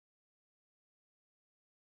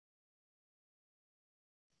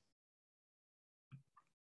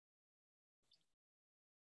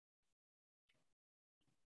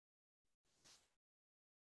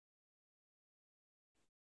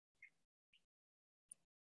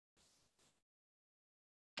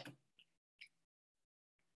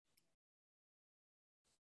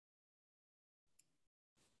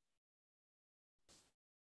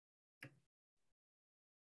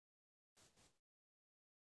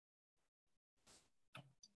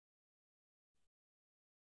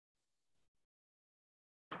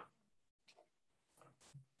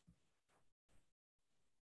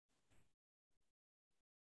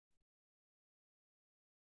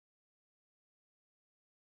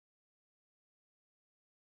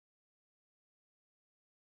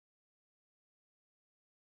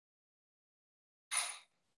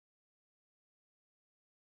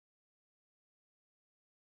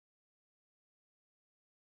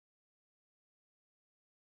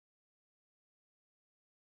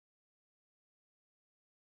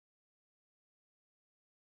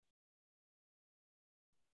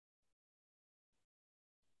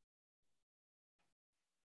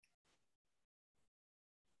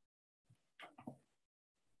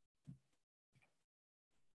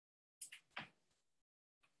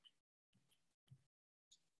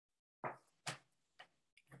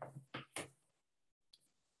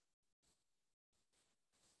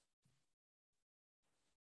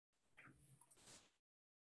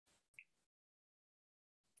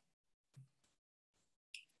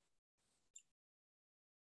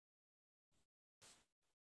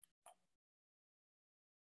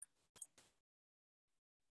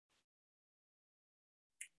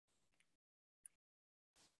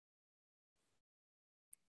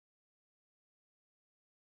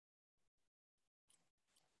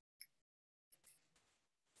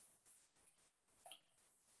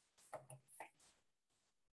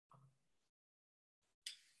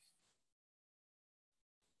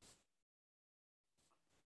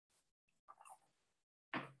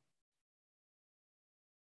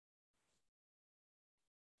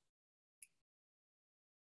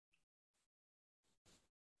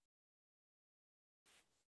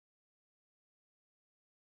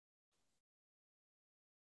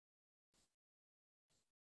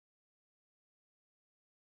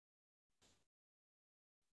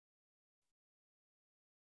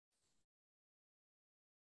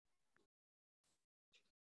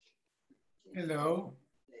Hello.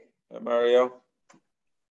 Hi, Mario.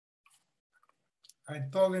 I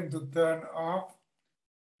told him to turn off.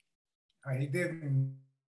 He didn't.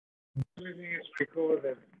 Everything is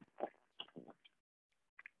recorded.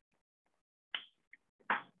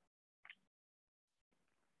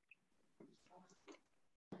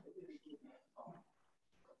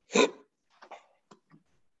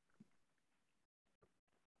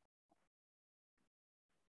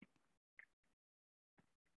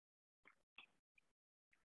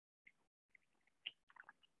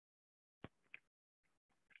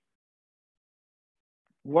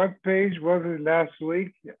 What page was it last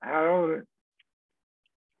week, Harold?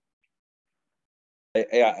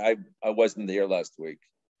 I wasn't there last week.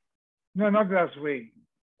 No, not last week.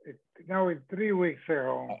 Now it's 3 weeks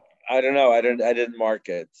ago. I don't know. I didn't mark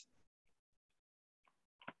it.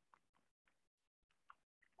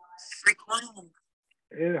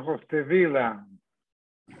 El Hostevila.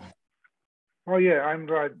 Oh yeah, I'm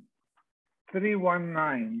right.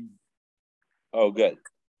 319. Oh, good.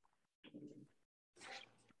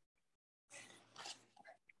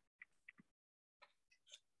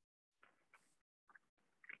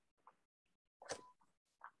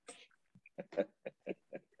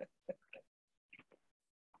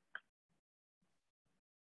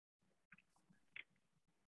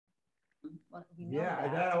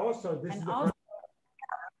 Yeah, that also. This is the first.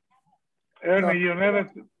 Ernie, you never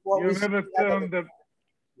turned the.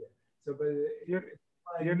 So,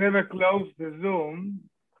 but you never closed the Zoom.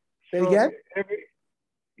 Say again?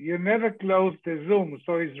 You never closed the Zoom,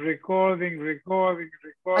 so it's recording.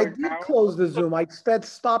 I did close the Zoom. I said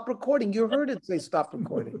stop recording. You heard it say stop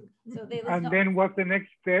recording. So they and then what's the next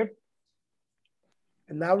step?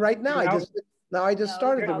 And now, right now, I just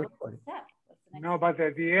started the recording. No, but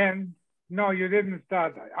at the end, no, you didn't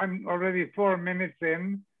start. I'm already 4 minutes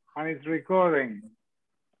in, and it's recording.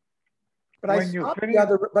 But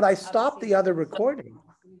I stopped the other recording.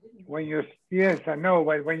 Yes, I know,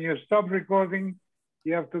 but when you stop recording,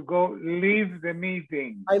 you have to leave the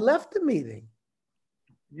meeting. I left the meeting.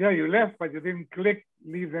 Yeah, you left, but you didn't click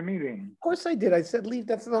leave the meeting. Of course I did. I said leave.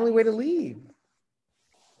 That's the only way to leave.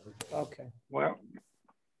 Okay. Well.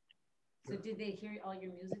 So did they hear all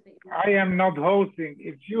your music? That you I am not hosting.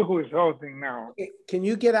 It's you who is hosting now. Okay. Can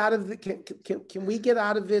you get out of the? Can we get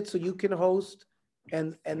out of it so you can host,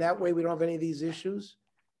 and that way we don't have any of these issues?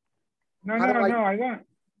 No, I don't.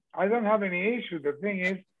 I don't have any issue. The thing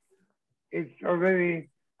is, it's already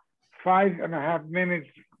 5.5 minutes.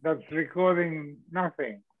 That's recording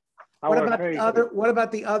nothing. What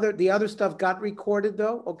about the other stuff got recorded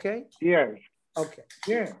though? Okay. Yes. Okay.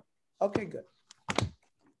 Yeah. Okay. Good.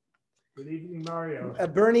 Good evening, Mario.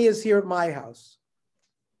 Bernie is here at my house.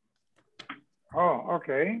 Oh,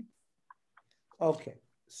 okay. Okay.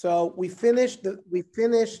 So we finished. Wait.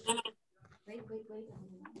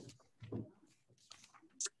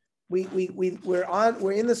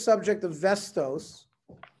 We're in the subject of Vestos,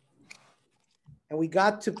 and we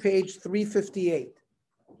got to page 358.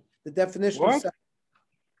 The definition of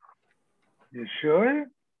You sure?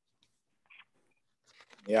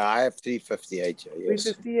 Yeah, I have 358. Yes.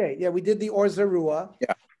 358. Yeah, we did the Or Zarua.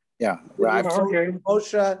 Yeah. Right. Okay.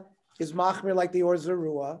 Moshe is machmir like the Or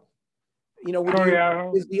Zarua. You know,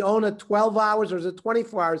 is the ONA 12 hours or is it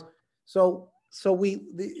 24 hours? So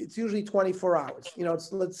it's usually 24 hours. You know,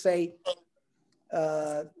 it's, let's say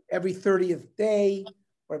every 30th day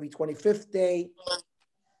or every 25th day.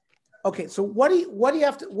 Okay, so what do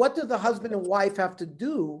the husband and wife have to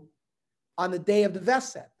do on the day of the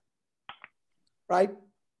Veset? Right?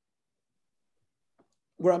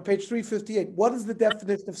 We're on page 358. What is the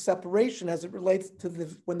definition of separation as it relates to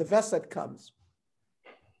when the Veset comes?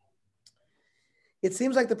 It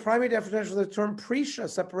seems like the primary definition of the term prisha,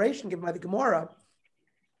 separation, given by the Gemara,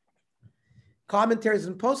 commentaries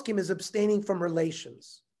and poskim, is abstaining from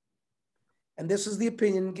relations. And this is the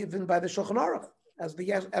opinion given by the Shulchan Aruch, as the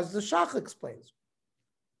Shach explains,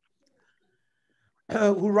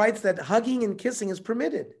 who writes that hugging and kissing is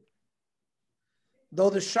permitted.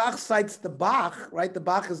 Though the Shach cites the Bach, right? The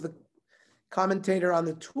Bach is the commentator on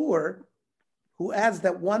the tour, who adds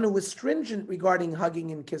that one who is stringent regarding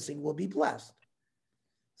hugging and kissing will be blessed.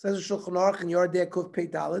 Says the Shulchan Aruch in Yordei Kuf Pei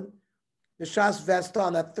Daled, the Shas Vesta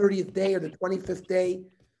on that 30th day or the 25th day,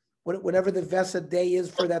 whenever the Vesta day is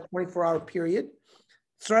for that 24-hour period,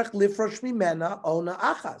 tzarech lifrosh mimena ona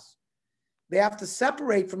achas. They have to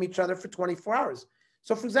separate from each other for 24 hours.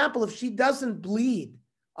 So, for example, if she doesn't bleed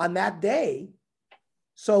on that day,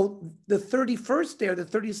 so the 31st day or the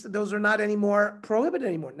 30th, those are not anymore prohibited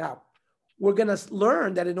anymore. Now, we're going to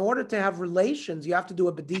learn that in order to have relations, you have to do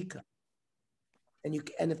a bedika. And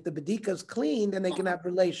if the bedika is clean, then they can have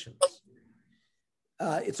relations.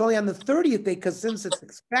 It's only on the 30th day because since it's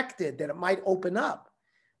expected that it might open up.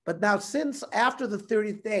 But now since after the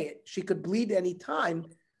 30th day, she could bleed any time,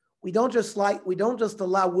 we don't just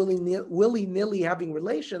allow willy-nilly having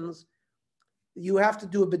relations. You have to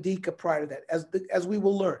do a bedika prior to that, as we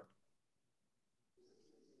will learn.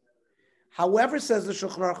 However, says the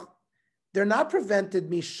Shulchan Aruch, they're not prevented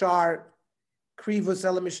mishar krivus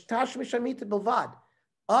ela mishtash mishamita bilvad.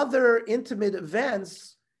 Other intimate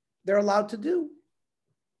events they're allowed to do.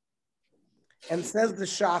 And says the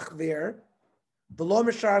Shach there, the lo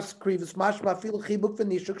mishar krivus mashma filu chibuk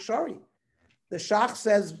v'nishuk shari. The Shach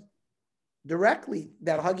says directly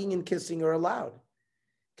that hugging and kissing are allowed.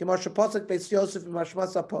 The way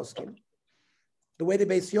the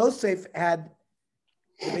Beis Yosef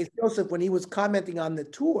when he was commenting on the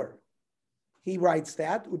tour, he writes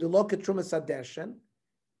that udeloket trumas adeshen,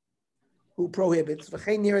 who prohibits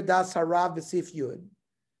v'chein nira das harav b'sif yud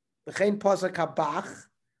v'chein posek habach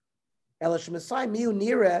ela shemesai miu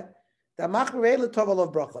nira da machmir letov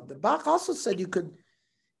alav bracha. The Bach also said you could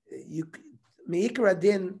meikar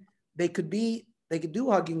adin, they could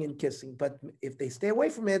do hugging and kissing, but if they stay away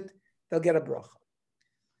from it, they'll get a bracha.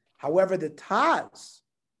 However, the Taz,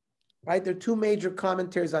 right? There are two major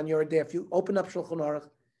commentaries on Yoreh De'ah. If you open up Shulchan Aruch,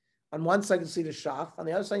 on one side you see the Shach, on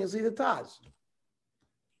the other side you see the Taz.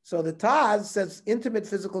 So the Taz says intimate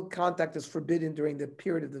physical contact is forbidden during the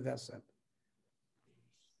period of the Vesed.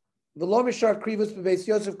 The Lo Mishar Krivus B'Beis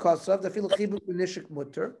Yosef Kosav, the Filu Chibuk B'Nishik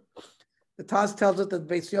Mutter. The Taz tells us that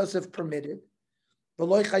Beis Yosef permitted.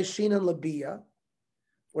 V'Loi Chayshin and Labia.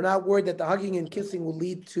 We're not worried that the hugging and kissing will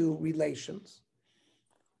lead to relations.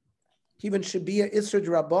 Even Shabia Isra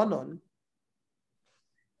D'Rabbanon,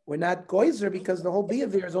 we're not goizer because the whole bia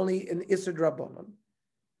there is only an Isra D'Rabbanon.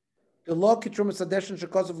 The law Kitrum Sadeshin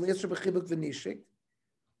Shekos of Isra B'Chibuk V'Nishik,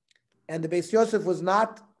 and the Beis Yosef was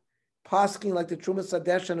not pasking like the Trumas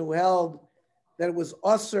Sadeshin who held that it was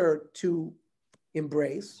usher to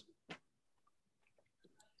embrace.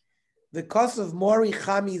 The cause of Mori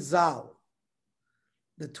Chami Zal.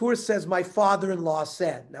 The Tur says, my father-in-law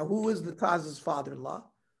said. Now, who is the Taz's father-in-law?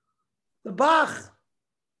 The Bach,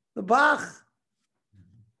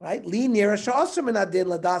 right? Li nira sha'asr min adin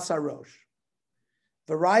ladas harosh.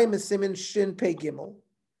 V'rayim esimin shin pei gimel.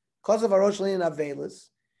 Cause of harosh lin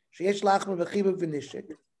avelis. Sheyesh lachmer v'chibuk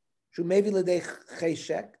v'nishik. Shu mevi l'dei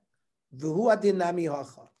cheshek. V'hu adin nami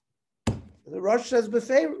hacha. The Rosh says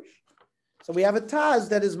befeirush. So we have a Taz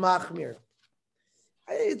that is machmir.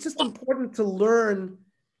 It's just important to learn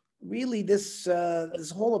really this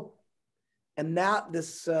whole, and now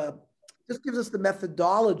this just gives us the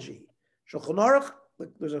methodology. Shulchan Aruch,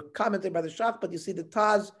 there's a comment there by the Shach, but you see the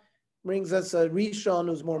Taz brings us a Rishon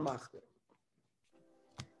who's more machmir.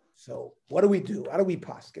 So what do we do? How do we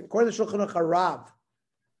paskin? According to Shulchan Aruch Harav,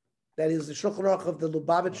 that is the Shulchan Aruch of the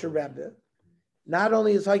Lubavitcher Rebbe, not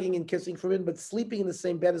only is hugging and kissing forbidden, but sleeping in the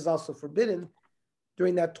same bed is also forbidden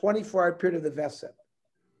during that 24-hour period of the Vesed.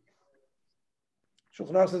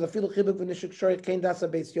 Shulchan Aruch says, "Afilu chibuk v'nishuk shori kein dasa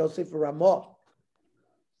beis Yosef v'Ramo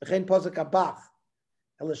v'chein posek abach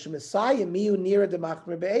ela shemesayim miu nira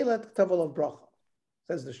demachmer be'elet k'tavol of bracha."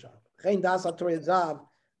 Says the Shach. Kein dasa torah zav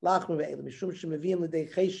lachmer be'elet mishum shemevim l'dei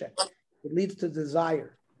cheshek. It leads to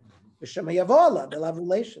desire. V'shem hayavola, they'll have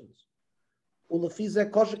relations. Says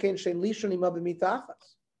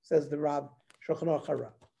the Rav Shulchan Aruch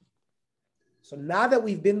Harav. So now that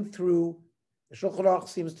we've been through, the Shulchan Aruch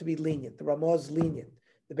seems to be lenient. The Ramah is lenient.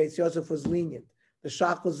 The Beis Yosef was lenient. The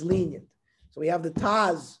Shach was lenient. So we have the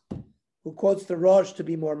Taz who quotes the Rosh to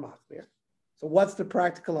be more machmir. So what's the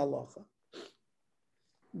practical halacha?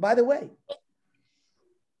 By the way,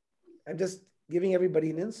 I'm just giving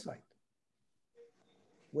everybody an insight.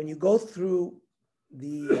 When you go through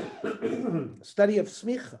the study of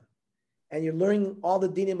smicha, and you're learning all the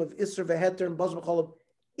dinim of Isser v'Heter and Baz v'Cholov,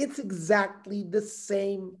 it's exactly the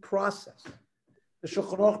same process. The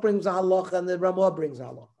Shulchan Aruch brings a halacha and the Ramah brings a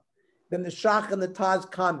halacha. Then the Shach and the Taz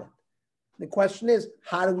comment. The question is,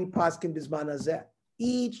 how do we paskin bisman hazeh?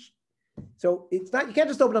 So it's not, you can't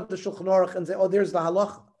just open up the Shulchan Aruch and say, oh, there's the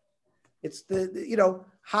halacha. It's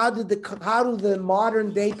how do the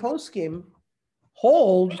modern day poskim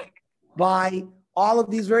hold by all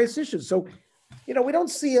of these various issues? So, we don't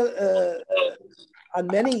see on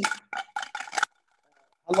many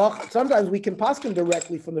halacha. Sometimes we can paskin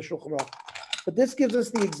directly from the Shulchan Aruch, but this gives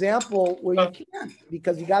us the example where you can't,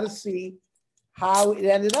 because you got to see how it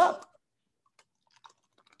ended up.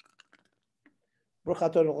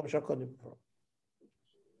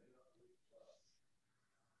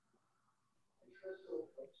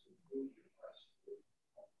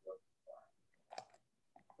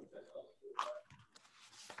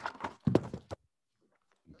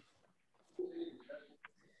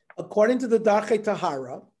 according to the Darchei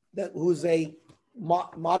Tahara, who's a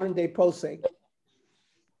modern day posek,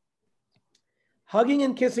 hugging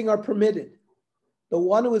and kissing are permitted. The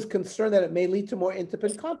one who is concerned that it may lead to more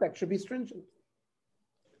intimate contact should be stringent.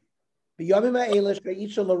 Right?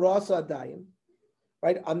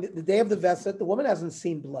 On the day of the Veset, the woman hasn't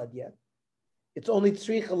seen blood yet. It's only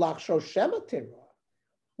tzricha lachsho shema terah.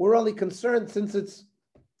 We're only concerned since it's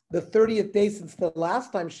the 30th day since the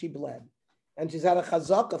last time she bled, and she's had a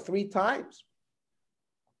chazaka 3 times,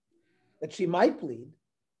 that she might bleed.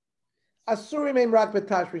 Asurim ein rak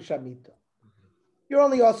b'tashri shamita. You're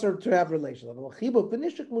only also to have relations.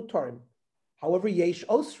 However, yesh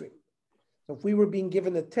osrim. So if we were being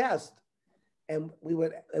given a test, and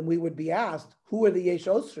we would be asked, who are the yesh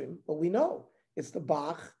osrim? Well, we know it's the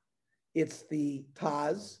Bach, it's the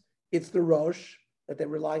Taz, it's the Rosh, that they're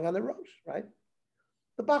relying on the Rosh, right?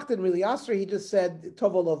 The Bach didn't really answer. He just said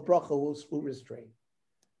tovol of bracha who restrain.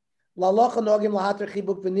 Lalocha nogim lahater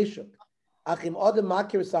chibuk v'nishuk. Achim odem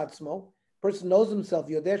makir satzmo. Person knows himself.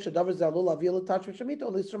 Yodeh shedavar zalul avil touch v'shamita.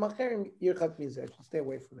 Only sramacherim yirchat mizeh. Stay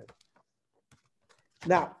away from it.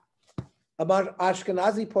 Now, about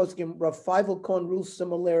Ashkenazi poskim, Rav Feivel Cohen rules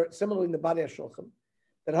similarly in the Badi HaShulchan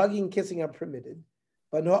that hugging and kissing are permitted,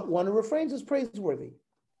 but not one who refrains is praiseworthy.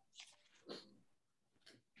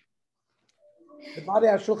 The Badi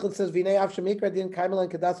HaShulchan says, "V'nei av shemikra din kaimel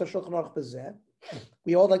and kedas HaShulchan Aruch b'zeh."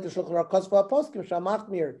 We all like the Shulchan Aruch Kosva poskim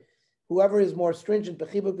shamachmir. Whoever is more stringent,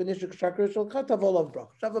 b'chibuk v'nishuk shakir shulchan tavol of brach.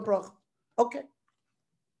 Shava brach. Okay.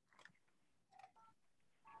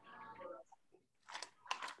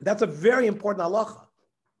 That's a very important halacha.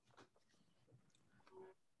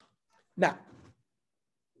 Now,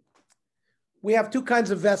 we have 2 kinds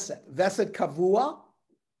of veset. Veset kavua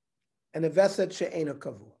and a veset she'ena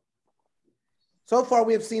kavua. So far,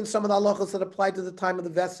 we have seen some of the halachas that apply to the time of the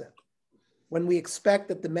veset, when we expect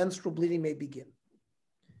that the menstrual bleeding may begin.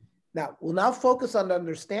 Now, we'll now focus on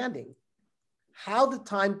understanding how the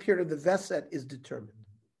time period of the veset is determined.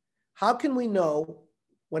 How can we know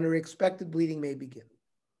when her expected bleeding may begin?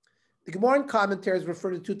 The Gemara and commentaries refer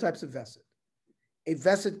to 2 types of veset. A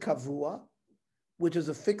veset kavua, which is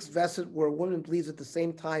a fixed veset where a woman bleeds at the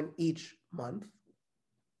same time each month.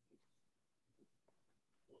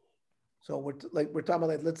 So we're talking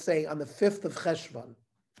about, let's say, on the 5th of Cheshvan,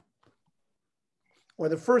 or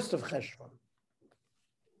the 1st of Cheshvan.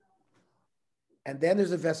 And then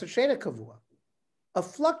there's a veset she'ena kavua, a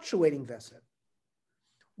fluctuating veset,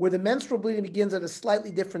 where the menstrual bleeding begins at a slightly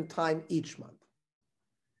different time each month.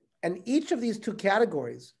 And each of these 2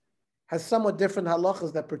 categories has somewhat different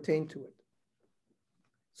halachas that pertain to it.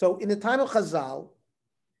 So in the time of Chazal,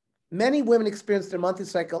 many women experience their monthly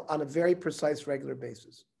cycle on a very precise, regular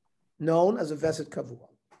basis, known as a veset kavua.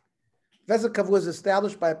 Veset kavua is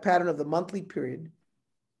established by a pattern of the monthly period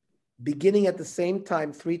beginning at the same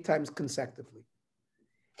time 3 times consecutively.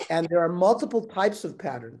 And there are multiple types of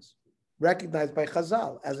patterns recognized by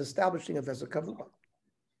Chazal as establishing a veset kavua,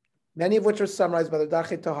 many of which are summarized by the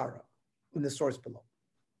Darchei Tahara in the source below.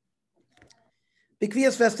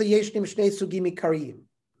 B'kviyas vesta yeshnim shnei sugim ikariyim.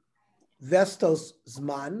 Vestos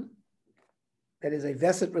zman, that is a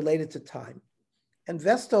veset related to time, and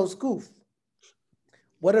vestos guf.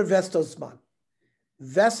 What are vestos zman?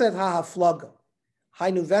 Veset ha'haflaga,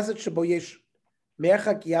 hainu veset shebo yesh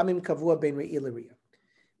merchak yamim kavua ben re'i l're'a.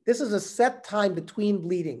 This is a set time between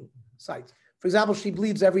bleeding sites. For example, she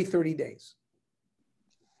bleeds every 30 days.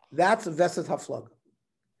 That's a veset haflaga.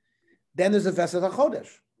 Then there's a veset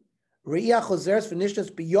hachodesh. Re'ia chozeres v'nishnas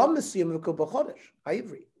b'yom mesiyam v'kol b'chodesh.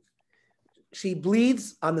 Ha'ivri. She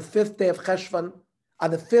bleeds on the 5th day of Cheshvan, on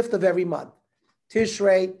the 5th of every month.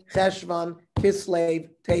 Tishrei, Cheshvan, Kislev,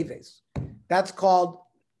 Teves. That's called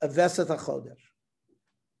a veset hachodesh.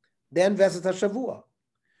 Then veset hashavua.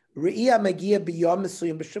 Re'ia megia b'yom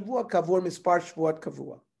mesiyam b'shavua kavur mispar shvuot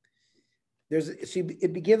kavua.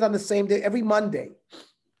 It begins on the same day, every Monday.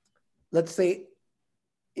 Let's say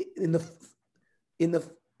in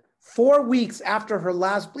the 4 weeks after her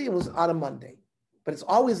last bleed, it was on a Monday, but it's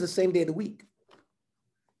always the same day of the week.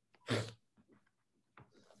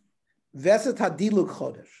 Veset hadiluk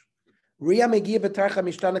chodesh. Ria megia betarcha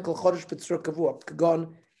mishtana kol chodesh b'tzur kavua.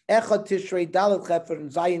 Kagon echad tishrei dalet chefer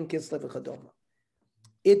and zayin kislev v'chadoma.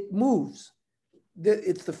 It moves.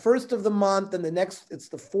 It's the 1st of the month, and the next, it's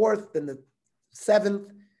the 4th, then the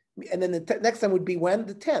 7th, and then the next time would be when?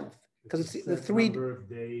 The 10th. Because it's the 3 number of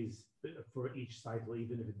days for each cycle,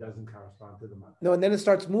 even if it doesn't correspond to the month. No, and then it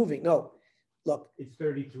starts moving. No, look. It's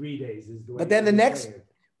 33 days is the way. But then the next,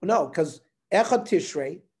 no, because Echad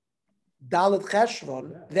Tishrei, Dalet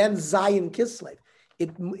Cheshvan, then Zayin Kislev.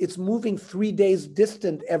 It's moving 3 days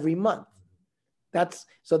distant every month.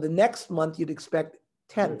 So the next month you'd expect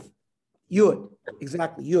 10th. Yud,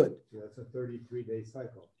 exactly, Yud. So that's a 33-day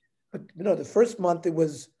cycle. But no, the first month it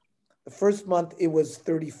was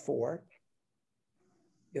 34.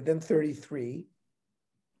 Yeah, then 33.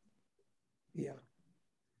 Yeah.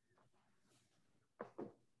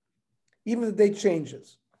 Even the date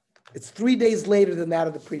changes. It's 3 days later than that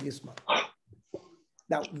of the previous month.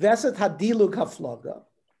 Now, Veset Hadilug Haflaga.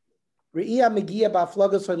 Re'ia Megia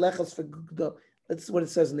Ba'aflaga Soilechas Fegugdo. That's what it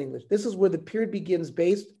says in English. This is where the period begins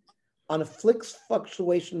based on a fixed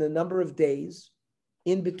fluctuation in the number of days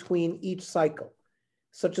in between each cycle,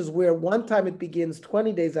 such as where one time it begins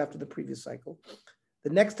 20 days after the previous cycle, the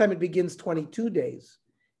next time it begins 22 days,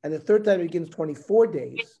 and the third time it begins 24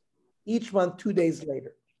 days, each month 2 days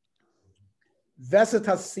later. Veset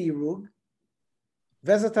HaSirug,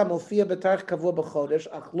 Veset HaMofia B'tarich Kavua B'chodesh,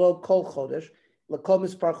 Ach lo kol chodesh, L'kol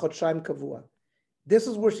mispar chodshayim kavua. This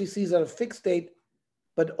is where she sees at a fixed date,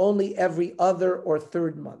 but only every other or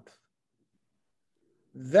third month.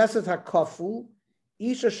 Veset HaKaful,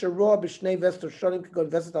 Isha Sharoa B'shnei Vestos Shonim Kagon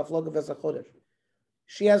Veset HaFloga Veset HaChodesh.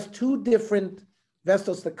 She has two different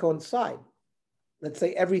vestos that coincide. Let's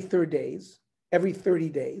say every 30 days,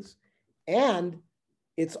 and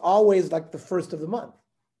it's always like the first of the month.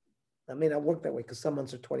 That may not work that way because some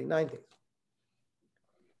months are 29 days.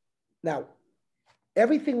 Now,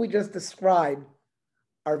 everything we just described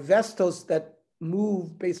are vestos that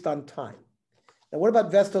move based on time. Now, what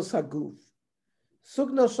about vestos haguf?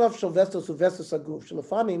 Sugno sof shel vestos u vestos haguf.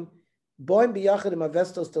 Shelafamim boim biyachad im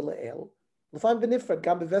vestos de le'el. Lefamim benifrad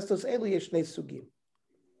gam bevestos elu yesh shnei sugim.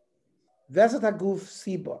 Vesat haguf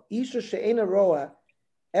siba. Isha she'ena roa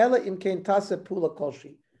ela im kein tase pula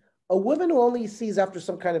kolshi. A woman who only sees after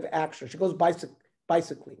some kind of action. She goes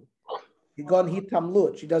bicycling.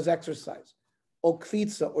 She does exercise. Or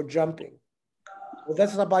kfitza, or jumping. Well,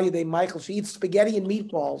 that's not by you, Michael. She eats spaghetti and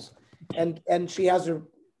meatballs, and she has her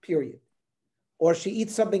period. Or she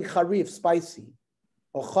eats something charif, spicy,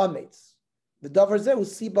 or chametz. The davar zeh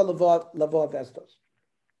siba lavo vestos.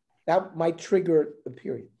 That might trigger the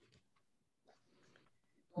period.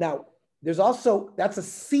 Now, there's also, that's a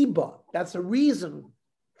siba. That's a reason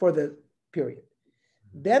for the period.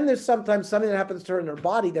 Then there's sometimes something that happens to her in her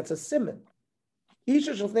body that's a siman. She has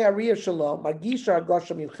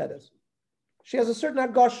a certain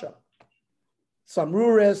agosha.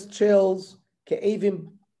 Samruris, chills,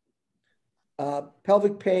 ke'evim,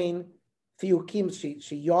 pelvic pain, fiukim,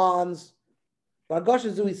 she yawns.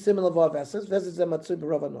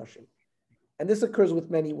 And this occurs with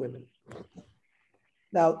many women.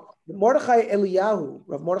 Now, Mordechai Eliyahu,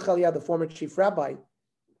 Rav Mordechai Eliyahu, the former chief rabbi,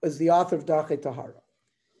 is the author of Darchei Tahara.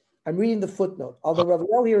 I'm reading the footnote. Although Rav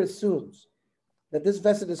Eliyahu here assumes that this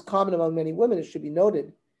vesed is common among many women, it should be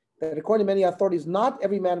noted that according to many authorities, not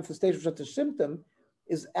every manifestation of such a symptom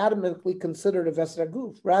is adamantly considered a vesed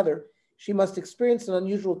haguf. Rather, she must experience an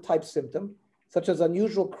unusual type symptom, such as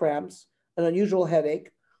unusual cramps, an unusual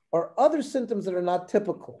headache, or other symptoms that are not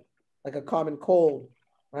typical, like a common cold,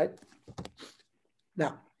 right?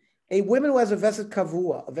 Now, a woman who has a vesed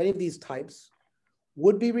kavua of any of these types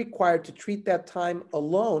would be required to treat that time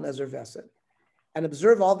alone as her vesed and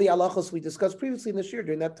observe all the halachos we discussed previously in this year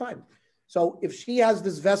during that time. So if she has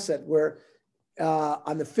this vesed where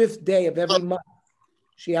on the 5th day of every month,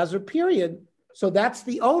 she has her period, so that's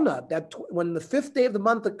the ona, that when the 5th day of the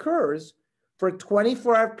month occurs, for a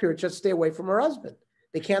 24-hour period, just stay away from her husband.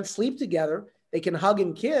 They can't sleep together. They can hug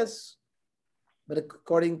and kiss, but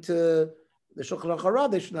according to the Shulchan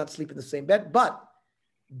Aruch, they should not sleep in the same bed. But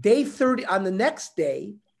day 30, on the next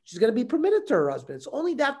day, she's going to be permitted to her husband. It's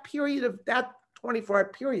only that period of that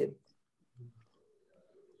 24-hour period.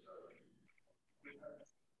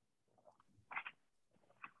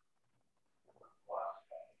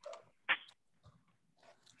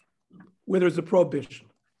 Where there's a prohibition.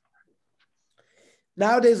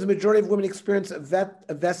 Nowadays, the majority of women experience a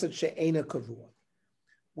vesed she'ena kavua,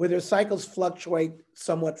 where their cycles fluctuate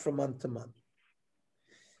somewhat from month to month.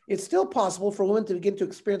 It's still possible for women to begin to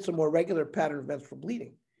experience a more regular pattern of menstrual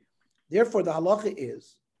bleeding. Therefore, the halacha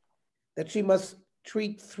is that she must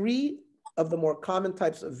treat 3 of the more common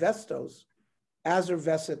types of vestos as her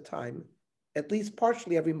vesed time, at least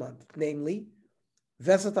partially every month, namely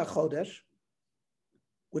vesed hachodesh,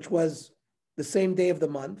 which was the same day of the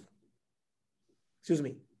month.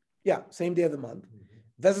 Same day of the month.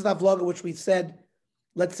 Vesed havlaga, which we said,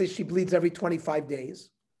 let's say she bleeds every 25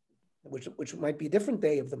 days, which might be a different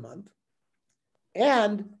day of the month,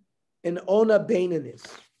 and an ona beinanis.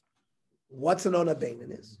 What's an ona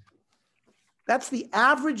beinanis? That's the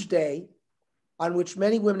average day on which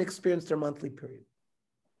many women experience their monthly period.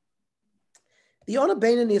 The Ona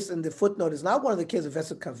Beinanis in the footnote is not one of the cases of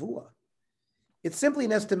Vesed Kavua. It's simply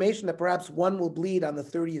an estimation that perhaps one will bleed on the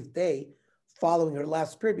 30th day following her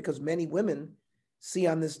last period, because many women see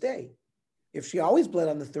on this day. If she always bled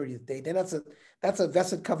on the 30th day, then that's a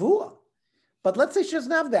Vesed Kavua. But let's say she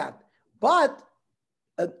doesn't have that. But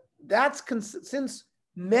since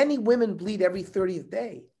many women bleed every 30th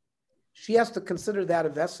day, she has to consider that a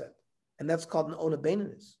Vesed, and that's called an Ona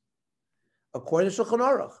Beinanis. According to Shulchan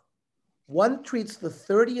Aruch, one treats the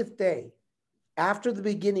 30th day after the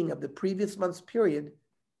beginning of the previous month's period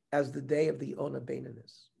as the day of the Ona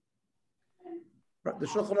Beinanis. The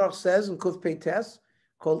Shulchan Aruch says in Kuf Pei Tes,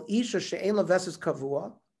 called Isha She'en La Veses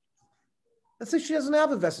Kavua. Let's say she doesn't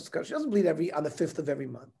have a Veses Kavua. She doesn't bleed on the 5th of every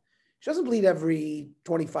month. She doesn't bleed every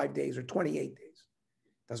 25 days or 28 days.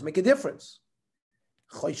 Doesn't make a difference.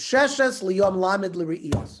 She has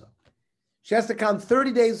to count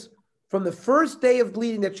 30 days from the first day of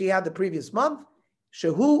bleeding that she had the previous month.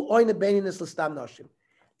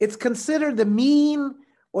 It's considered the mean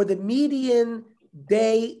or the median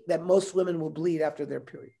day that most women will bleed after their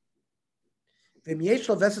period. As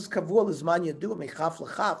well.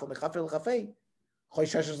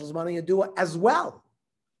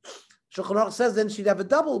 Shulchan Aruch says then she'd have a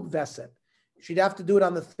double vesed. She'd have to do it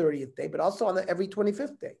on the 30th day, but also on every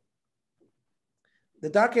 25th day. The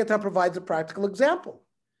Darkei Torah provides a practical example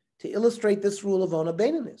to illustrate this rule of Ona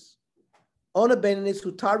Beinanis. Ona Beinanis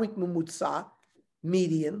hu tarik mumutza,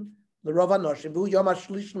 median, l'rov hanoshim, v'hu yom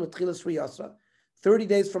hashlish l'tchilas riyasa, 30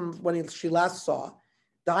 days from when she last saw.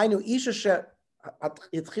 Dahainu isha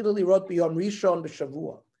she'atchilu lirot b'yom rishon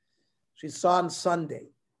b'shavua. She saw on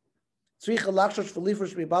Sunday. After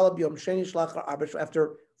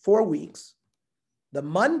 4 weeks, the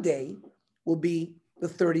Monday will be the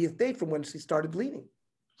 30th day from when she started bleeding.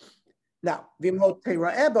 Now,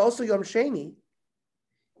 also Yom Sheni,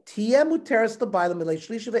 so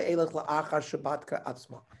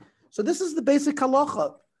this is the basic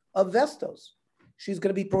halacha of Vestos. She's going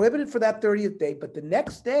to be prohibited for that 30th day, but the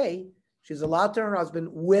next day, she's allowed to her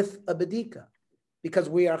husband with a bedika, because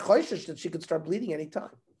we are choishish that she could start bleeding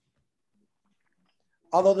anytime.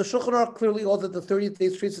 Although the Shulchan Aruch clearly holds that the 30th day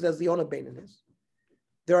treats it as the Ona Beinanis,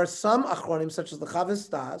 there are some achronim, such as the Chavis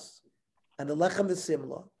Das and the Lechem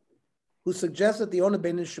V'Simla, who suggest that the Ona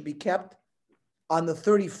Beinanis should be kept on the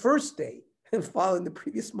 31st day and following the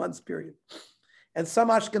previous month's period. And some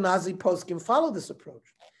Ashkenazi poskim follow this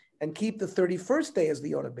approach and keep the 31st day as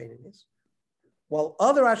the Ona Beinanis, while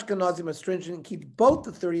other Ashkenazim are stringent and keep both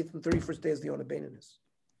the 30th and 31st day as the Ona Beinanis.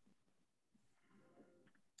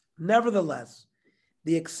 Nevertheless,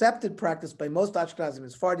 the accepted practice by most Ashkenazim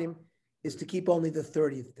and Sfardim is to keep only the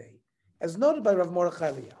 30th day, as noted by Rav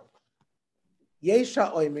Mordechai Eliyahu.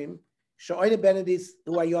 Yesha oimrim she'oina benedis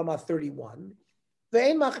hu hayom 31,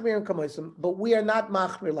 ve'ein machmirim kamosim, but we are not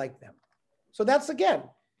machmir like them. So that's again,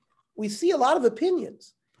 we see a lot of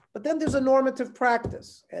opinions, but then there's a normative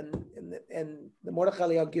practice, and the Mordechai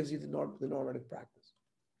Eliyahu gives you the normative practice.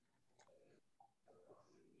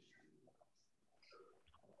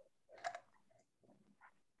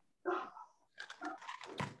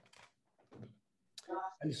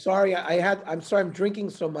 I'm sorry, I'm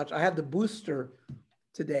drinking so much. I had the booster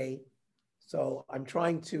today, so I'm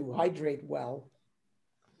trying to hydrate well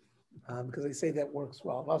because they say that works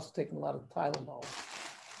well. I've also taken a lot of Tylenol.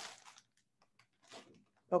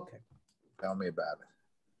 Okay. Tell me about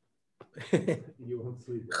it. You won't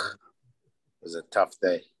sleep. Right? It was a tough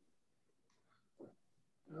day.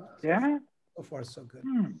 Yeah? So far, so good.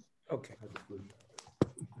 Okay.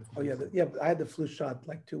 Oh, yeah, I had the flu shot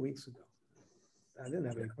like 2 weeks ago. I didn't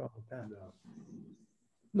have any problem with that.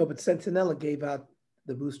 No, but Sentinella gave out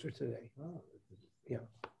the booster today. Yeah,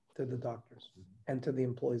 to the doctors and to the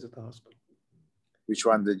employees at the hospital. Which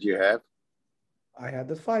one did you have? I had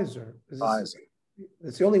the Pfizer. Pfizer.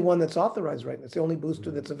 It's the only one that's authorized right now. It's the only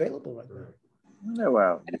booster that's available right now. No,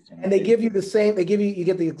 well. And they give you the same, you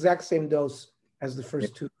get the exact same dose as the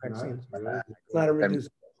first two vaccines. It's not a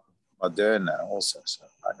reduced. Moderna also, so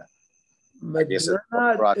I don't.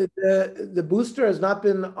 Moderna, the booster has not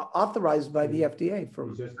been authorized by the FDA.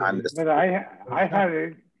 But I had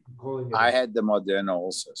it. I had the Moderna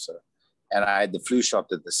also, so, and I had the flu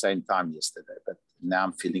shot at the same time yesterday. But now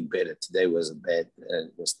I'm feeling better. Today wasn't bad.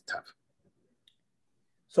 It was tough.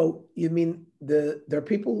 So you mean there are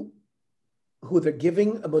people who they're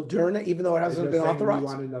giving a Moderna even though it hasn't been authorized?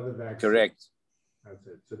 Want another vaccine. Correct. That's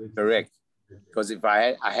it. So correct. Because if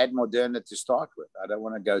I had Moderna to start with, I don't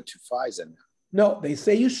want to go to Pfizer now. No, they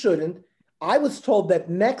say you shouldn't. I was told that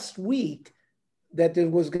next week that there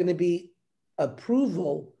was going to be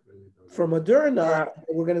approval for Moderna.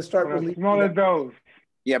 We're going to start releasing smaller dose.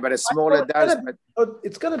 Yeah, but a smaller dose. But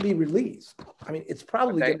it's going to be released. I mean, it's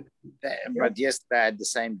probably going to. But yesterday I had the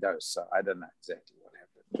same dose, so I don't know exactly what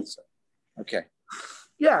happened. So, okay.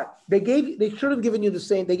 Yeah, they should have given you the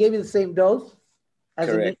same. They gave you the same dose as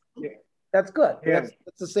Correct. That's good. Yeah.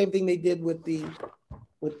 That's the same thing they did with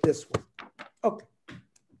this one. Okay.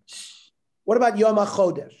 What about Yom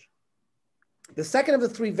HaChodesh? The second of the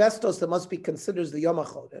three vestos that must be considered is the Yom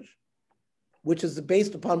HaChodesh, which is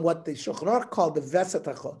based upon what the Shulchan Aruch called the Veset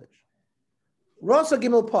HaChodesh. Rosa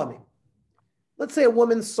Gimel Pamim. Let's say a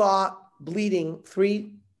woman saw bleeding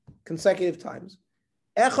 3 consecutive times.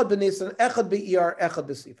 Echad b'Nisan, Echad b'Iyar, Echad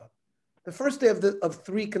b'Sivan. The first day of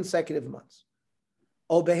 3 consecutive months.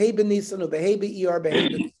 O behei b'Nisan, O behei b'Iyar, behei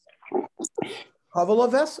b'Sivan. Kavala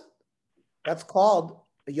Veset. That's called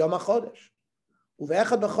a Yom HaChodesh.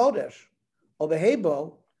 Uve'echad b'Chodesh. O behei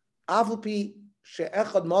bo, Avul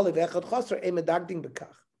she'echad mali ve'echad chaser emedagding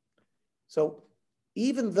b'kach. So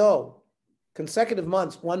even though consecutive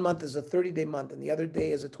months, one month is a 30-day month and the other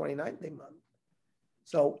day is a 29-day month.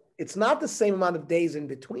 So it's not the same amount of days in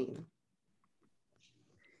between.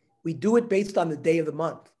 We do it based on the day of the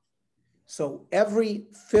month. So every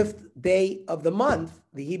 5th day of the month,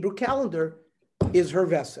 the Hebrew calendar is her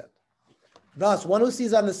Veset. Thus, one who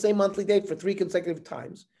sees on the same monthly date for 3 consecutive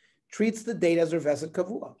times treats the date as her Veset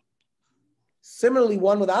Kavua. Similarly,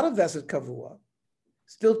 one without a Veset Kavua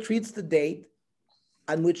still treats the date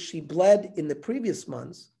on which she bled in the previous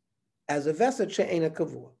months as a Veset She'ena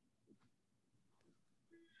Kavua.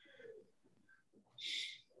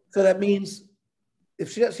 So that means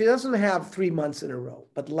if she doesn't have 3 months in a row,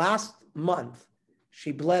 but last month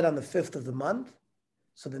she bled on the 5th of the month,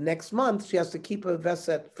 so the next month she has to keep a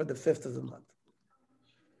Veset for the 5th of the month.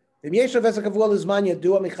 Then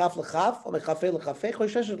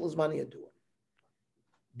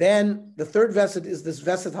the third Veset is this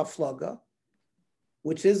Veset Haflaga,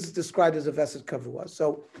 which is described as a Veset Kavua.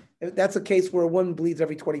 So that's a case where a woman bleeds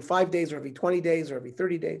every 25 days or every 20 days or every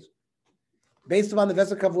 30 days. Based upon the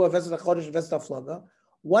Veset Kavua, Veset HaChodesh, and Veset HaFlaga,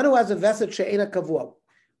 one who has a Veset She'ena Kavua.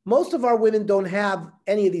 Most of our women don't have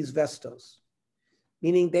any of these Vestos,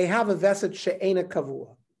 meaning they have a Veset She'ena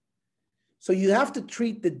Kavua. So you have to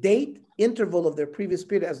treat the date interval of their previous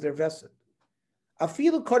period as their Veset.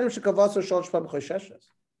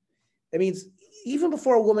 That means even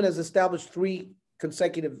before a woman has established 3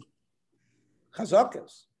 consecutive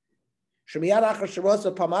chazakas,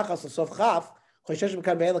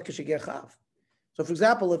 so for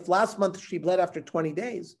example, if last month she bled after 20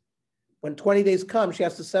 days, when 20 days come, she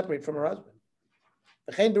has to separate from her husband.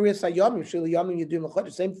 Same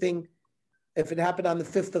thing if it happened on the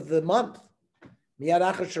 5th of the month.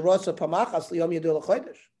 Could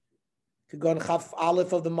go on Chaf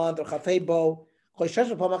Aleph of the month or Chaf Bo.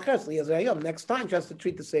 Next time she has to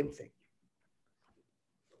treat the same thing.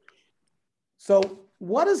 So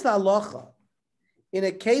what is the halacha in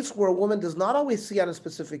a case where a woman does not always see on a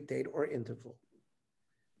specific date or interval,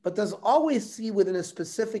 but does always see within a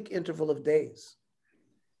specific interval of days,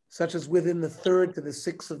 such as within the 3rd to the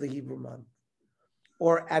 6th of the Hebrew month,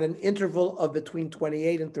 or at an interval of between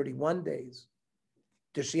 28 and 31 days?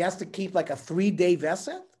 Does she have to keep like a 3-day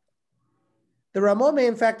Veset? The Ramah may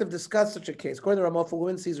in fact have discussed such a case. According to the Ramah, if a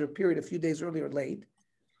woman sees her period a few days early or late,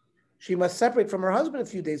 she must separate from her husband a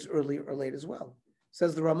few days early or late as well.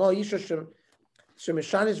 Says the Ramah,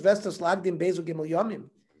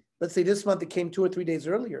 let's say this month it came 2 or 3 days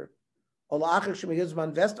earlier, or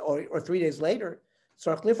 3 days later,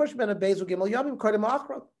 she'll have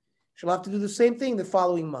to do the same thing the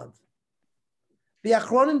following month. The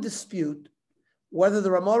Achronim dispute whether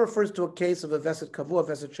the Ramah refers to a case of a Veset Kavua,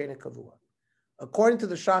 Veset She'ena Kavua. According to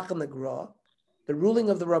the Shach and the Gra, the ruling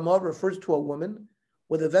of the Ramah refers to a woman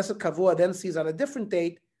with a Veset Kavua then sees on a different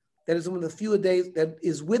date that is within a few days, that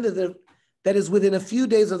is within a few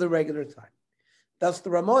days of the regular time. Thus, the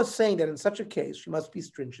Ramah is saying that in such a case, she must be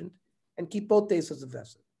stringent and keep both days as a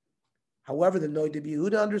Veset. However, the Noid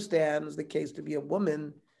Yehuda understands the case to be a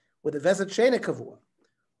woman with a Veset She'ena Kavua,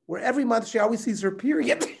 where every month she always sees her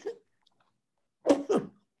period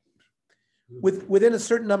within a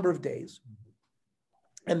certain number of days.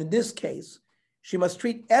 And in this case, she must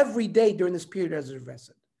treat every day during this period as her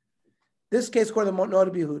Veset. This case, according to the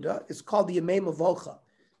Noid Yehuda, is called the Yemei Mavocha.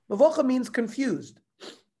 Mavocha means confused.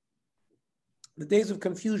 The days of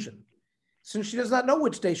confusion, since she does not know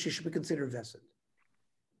which day she should be considered Veset.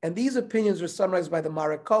 And these opinions are summarized by the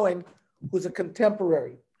Mara Cohen, who's a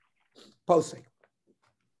contemporary posek.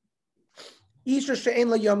 Isha she'en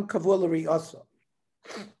la yom kavua l'ri'asa.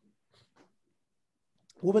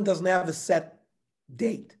 Woman doesn't have a set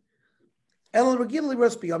date. Ela regularly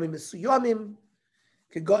rosh b'yamim misuyamim.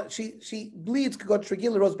 She bleeds could go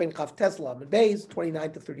Trigila Rose Ben Chaf Tesla and Bays,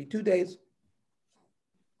 29 to 32 days.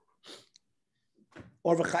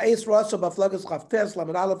 Or V'cha'es Rosso Baflagas Chaf Tesla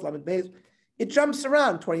and Aleph Lamed Bays. It jumps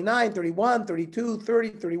around 29, 31, 32, 30,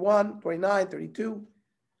 31, 29, 32.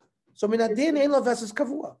 So Minadin Ein Lo Veses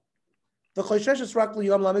Kavua. V'choishesh Es Rak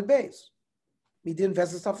L'Yom Lamed Bays. Midin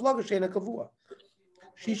Veses Haflagas Sheina Kavua.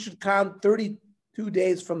 She should count 32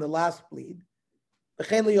 days from the last bleed. Or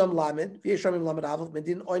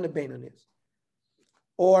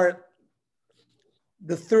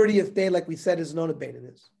the 30th day, like we said, is known as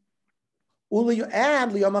Beinanis.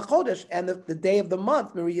 And the day of the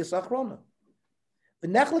month, Maria Sachrona.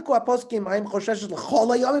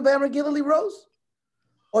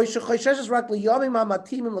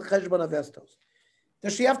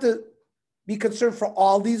 Does she have to be concerned for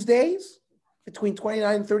all these days between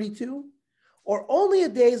 29 and 32? Or only the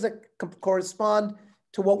days that correspond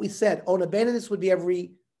to what we said? Ona Beinanis would be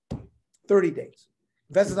every 30 days.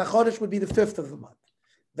 Vesed HaChodesh would be the 5th of the month.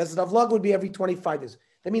 Vesed HaVlog would be every 25 days.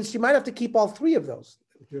 That means she might have to keep all 3 of those.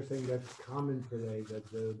 If you're saying that's common today, that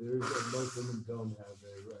most women don't have a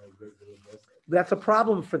great deal of this. That's a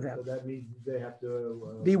problem for them. So that means they have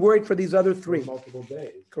to be worried for these other 3. Multiple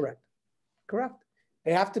days. Correct.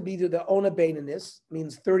 They have to be to the Ona Beinanis,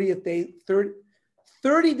 means 30th day,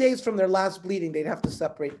 30 days from their last bleeding, they'd have to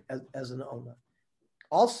separate as an Ona.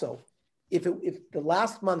 Also, if the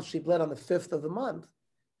last month she bled on the 5th of the month,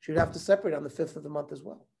 she would have to separate on the 5th of the month as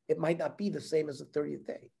well. It might not be the same as the 30th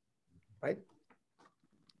day, right?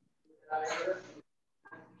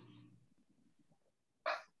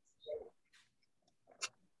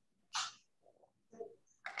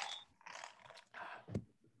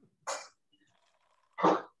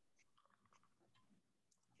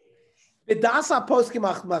 The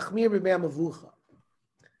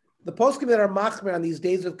poskim that are machmir on these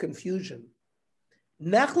days of confusion.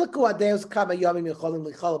 There's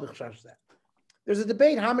a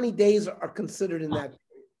debate how many days are considered in that.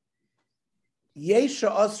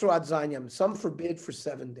 Some forbid for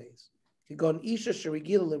 7 days.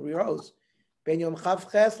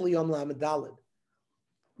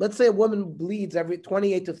 Let's say a woman bleeds every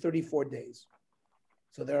 28 to 34 days.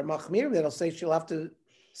 So there are machmirim that'll say she'll have to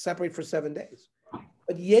separate for 7 days.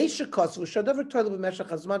 But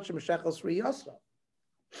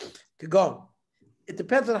it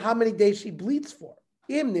depends on how many days she bleeds for.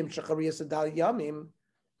 She wouldn't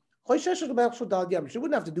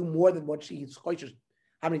have to do more than what she's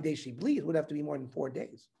how many days she bleeds. It would have to be more than 4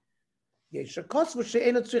 days.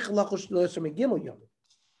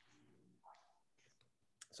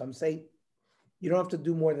 Some say you don't have to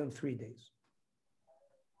do more than 3 days.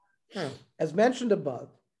 As mentioned above,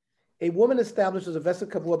 a woman establishes a vesa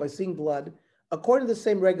kavua by seeing blood according to the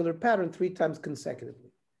same regular pattern 3 times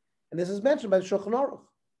consecutively. And this is mentioned by the Shulchan Aruch.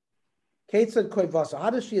 Kate said, how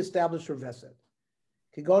does she establish her vesed?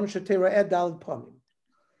 We're going to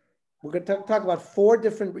talk about 4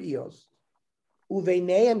 different re'iyos.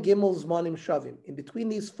 Uveineim gimel zmanim shavim. In between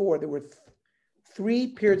these 4, there were 3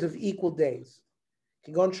 periods of equal days.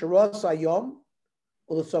 Kigon sharos ayom,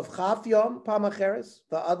 u'lesof chaf yom pam acheres,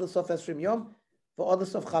 va'ad lesof esrim yom, va'ad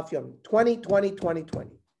lesof chaf yom. 20, 20, 20,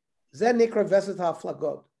 20. Zen nikra vesed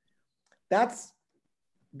ha'flagot. That's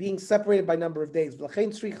being separated by number of days. The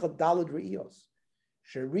first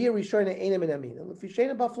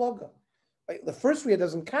riyah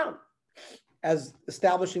doesn't count as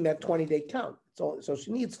establishing that 20-day count. So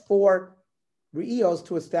she needs 4 riyos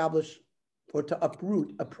to establish or to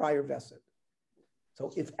uproot a prior vesed.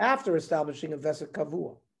 So if after establishing a vesed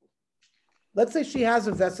kavua, let's say she has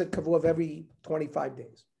a vesed kavua of every 25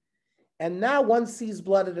 days, and now one sees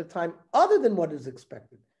blood at a time other than what is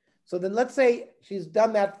expected. So then let's say she's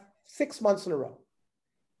done that 6 months in a row.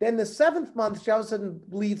 Then the 7th month, she all of a sudden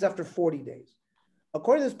bleeds after 40 days.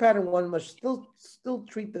 According to this pattern, one must still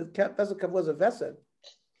treat the vesed kavua as a vesed,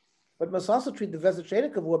 but must also treat the vesed sheina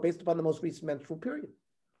kavua based upon the most recent menstrual period.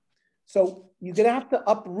 So you're going to have to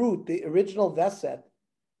uproot the original vesed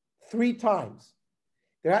 3 times.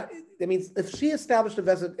 That means if she established a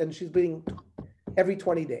vesed and she's bleeding every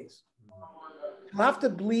 20 days, she'll have to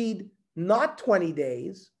bleed not 20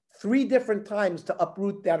 days, 3 different times to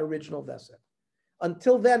uproot that original vesed.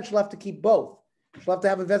 Until then, she'll have to keep both. She'll have to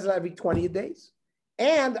have a vesed every 20 days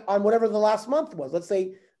and on whatever the last month was. Let's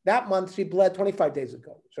say that month she bled 25 days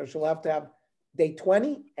ago. So she'll have to have day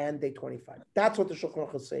 20 and day 25. That's what the Shulchan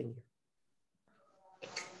Aruch is saying here.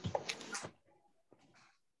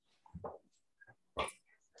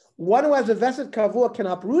 One who has a vesed kavua can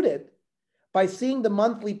uproot it by seeing the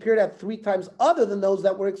monthly period at 3 times other than those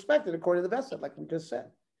that were expected according to the vesed, like we just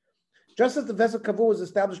said. Just as the vesed kavua was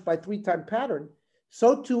established by 3-time pattern,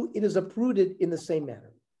 so too it is uprooted in the same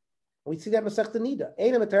manner. We see that in Masechta Nida.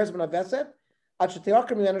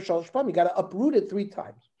 You got to uproot it 3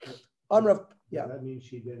 times. Yeah. That means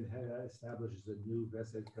she then establishes a new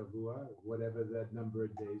Vesed Kavua, whatever that number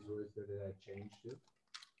of days was that it had changed to.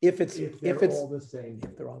 If they're all the same.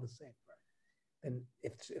 If they're all the same. And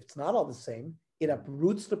if it's not all the same, it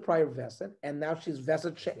uproots the prior Vesed, and now she's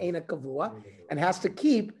Vesed She'ena Kavua, and has to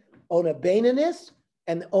keep Ona Beinanis,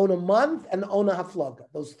 and Ona month, and Ona Haflaga,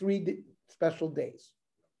 those 3 special days.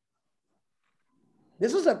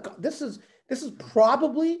 This is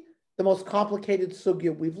probably the most complicated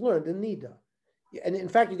sugya we've learned in Nida. And in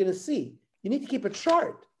fact, you're going to see, you need to keep a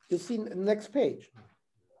chart. You'll see in the next page.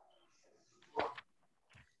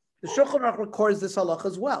 The Shulchan Aruch records this halach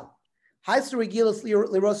as well. Exactly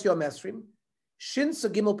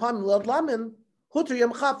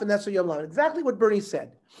what Bernie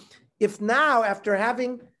said. If now, after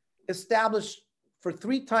having established for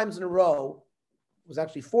 3 times in a row, it was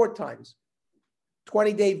actually 4 times,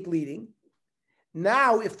 20-day bleeding.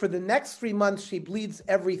 Now, if for the next 3 months she bleeds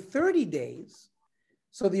every 30 days,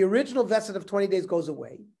 so the original vesed of 20 days goes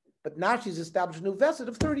away, but now she's established a new vesed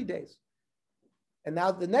of 30 days. And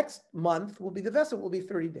now the next month will be the vesed will be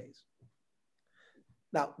 30 days.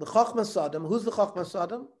 Now, the Chochmas Adam, who's the Chochmas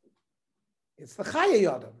Adam? It's the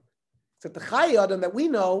Chayei Adam. It's the Chayei Adam that we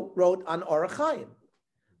know wrote on Orach Chaim.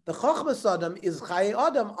 The Chochmas Adam is Chayei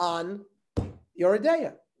Adam on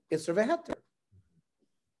Yoredeya, Isser V'Heter.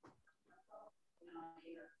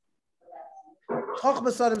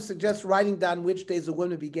 Chochmas Adam suggests writing down which days a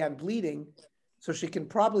woman began bleeding so she can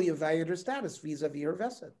probably evaluate her status vis-a-vis her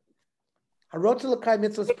vesed. Harot l'kai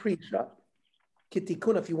mitzvahs prisha,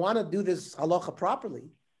 kitikun, if you want to do this halacha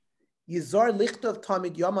properly, yizar lichtov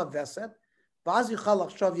tamid yama vesed, vaz yuchal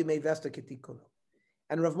lachshav yemei vesta kitikun.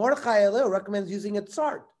 And Rav Mordechai Eleo recommends using a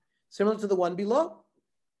tzart, similar to the one below,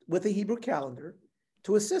 with a Hebrew calendar,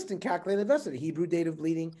 to assist in calculating the vesed, the Hebrew date of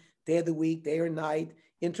bleeding, day of the week, day or night,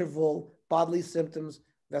 interval, bodily symptoms,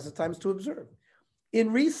 that's the times to observe.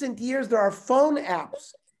 In recent years, there are phone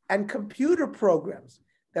apps and computer programs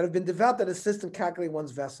that have been developed that assist in calculating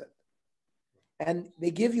one's vesed. And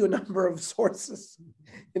they give you a number of sources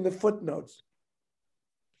in the footnotes.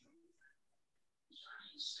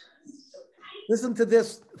 Listen to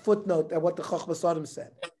this footnote at what the Chochmas Adam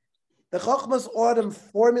said. The Chochmas Adam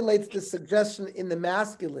formulates the suggestion in the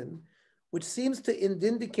masculine, which seems to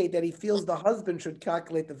indicate that he feels the husband should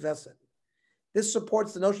calculate the vesed. This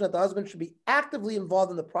supports the notion that the husband should be actively involved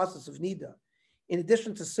in the process of nida, in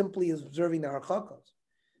addition to simply observing the harchakos.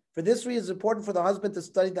 For this reason, it's important for the husband to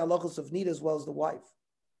study the halachos of nida as well as the wife.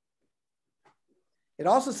 It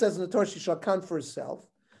also says in the Torah, she shall count for herself,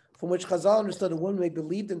 from which Chazal understood a woman may be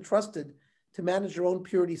believed and trusted to manage her own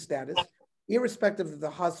purity status, irrespective of the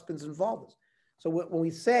husband's involvement. So when we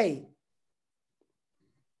say,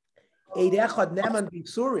 Eid echad neman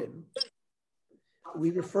b'surim,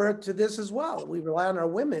 we refer to this as well. We rely on our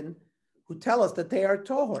women who tell us that they are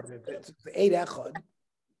tohor. It's Eid echad.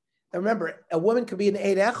 And remember, a woman could be an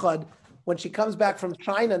Eid echad when she comes back from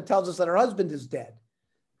China and tells us that her husband is dead.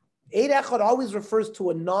 Eid echad always refers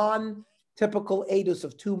to a non-typical edus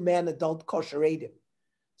of 2 men, adult kosher edim.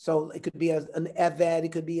 So it could be an eved,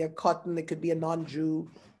 it could be a cotton, it could be a non-Jew.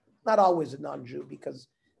 Not always a non-Jew, because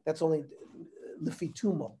that's only lefi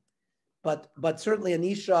tumo. But certainly an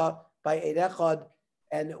isha by Eid echad.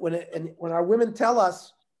 And when our women tell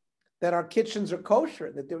us that our kitchens are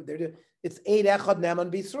kosher, that they're it's Eid echad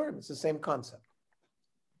neman b'surim. It's the same concept.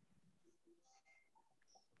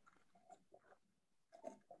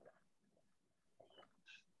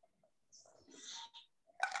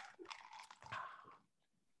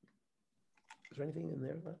 Is there anything in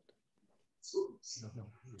there left?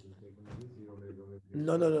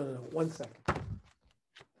 No. 1 second. I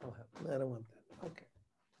don't want that. Okay.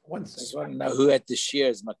 1 second. I just want to know who at the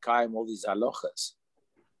shears Makayim all these halachas.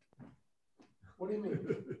 What do you mean?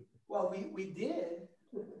 Well, we did.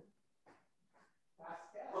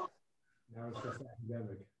 Now it's just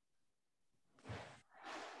academic.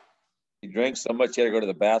 He drank so much he had to go to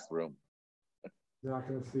the bathroom. They're not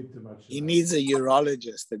going to sleep too much. He needs a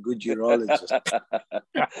urologist, a good urologist.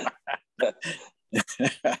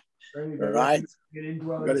 Right? I'm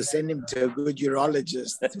going to send him to a good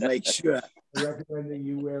urologist to make sure. I recommend that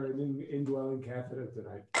you wear an indwelling catheter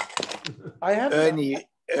tonight. I have Ernie,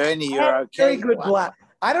 you're okay. Very good bladder.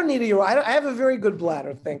 I don't need a urologist. I have a very good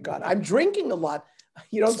bladder, thank God. I'm drinking a lot.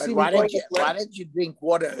 You don't see me. Why don't you drink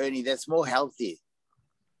water, Ernie? That's more healthy.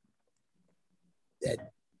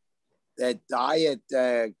 That diet,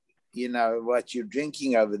 what you're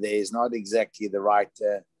drinking over there is not exactly the right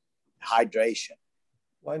hydration.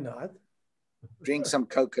 Why not? Drink some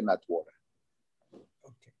coconut water.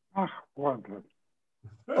 Water.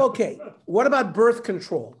 Okay, what about birth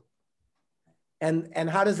control? And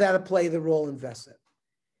how does that play the role in Vesed?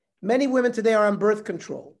 Many women today are on birth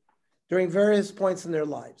control during various points in their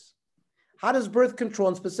lives. How does birth control,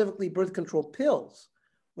 and specifically birth control pills,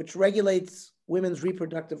 which regulates women's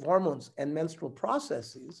reproductive hormones and menstrual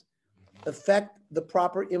processes, affect the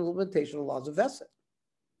proper implementation of laws of Vesed?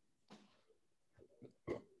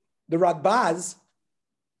 The Radbaz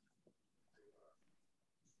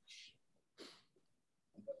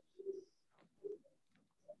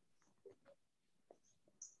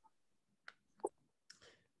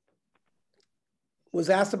was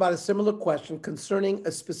asked about a similar question concerning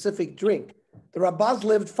a specific drink. The Radbaz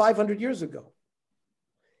lived 500 years ago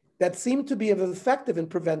that seemed to be effective in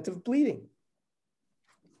preventive bleeding.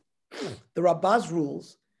 The Radbaz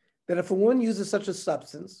rules that if a woman uses such a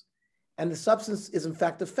substance and the substance is in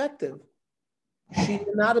fact effective, she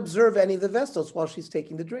did not observe any of the vestos while she's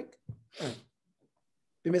taking the drink.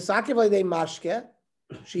 You can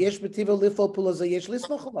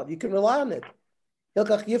rely on it. They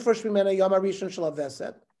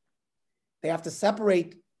have to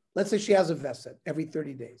separate, let's say she has a vesed every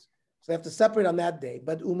 30 days. So they have to separate on that day,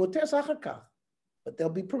 but they'll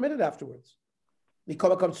be permitted afterwards.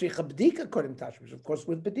 According to Tashmish, of course,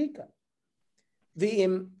 with bedika.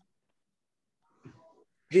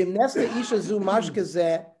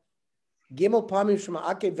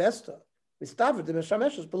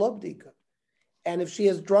 And if she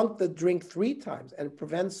has drunk the drink 3 times and it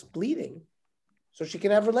prevents bleeding, so she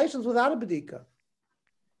can have relations without a bedika.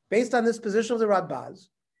 Based on this position of the Radbaz,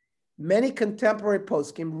 many contemporary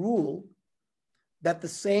poskim rule that the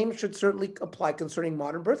same should certainly apply concerning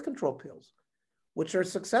modern birth control pills, which are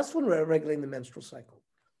successful in regulating the menstrual cycle.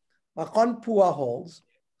 Machon Pua holds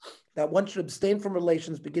that one should abstain from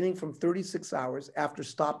relations beginning from 36 hours after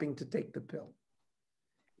stopping to take the pill.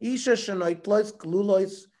 Isha shenoitlois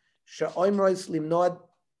glulois she'oimrois limnoad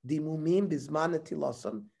dimumim bizman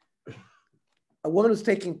etiloson. A woman who's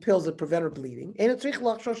taking pills that prevent her bleeding, they don't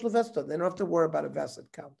have to worry about a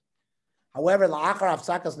vesed count. However,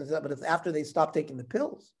 but it's after they stop taking the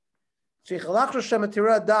pills.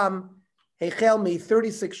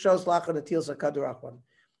 36 shows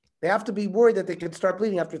they have to be worried that they can start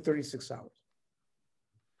bleeding after 36 hours.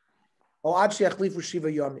 Or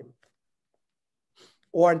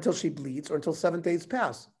until she bleeds, or until 7 days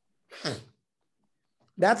pass.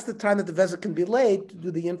 That's the time that the vesed can be laid to do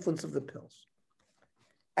the influence of the pills.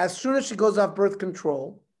 As soon as she goes off birth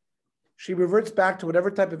control, she reverts back to whatever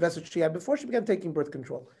type of vesed she had before she began taking birth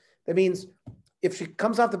control. That means if she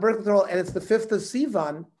comes off the birth control and it's the 5th of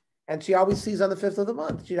Sivan, and she always sees on the 5th of the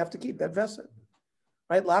month, she'd have to keep that vesed.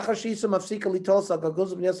 Right? After she stops taking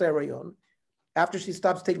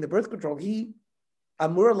the birth control, she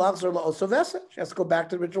has to go back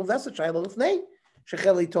to the original vesed. She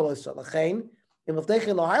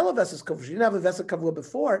didn't have a vesed kavua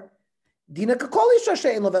before. We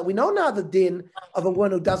know now the din of a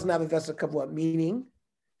woman who doesn't have a vesed kavua, meaning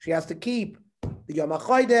she has to keep the Yom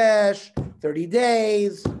HaChodesh, 30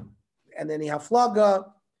 days, and then you have flaga.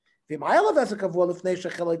 It's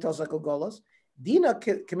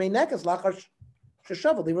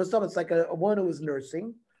like a woman who is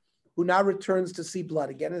nursing, who now returns to see blood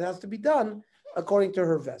again. It has to be done according to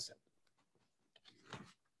her vesed.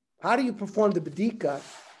 How do you perform the bedika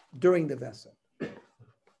during the vesed?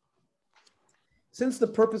 Since the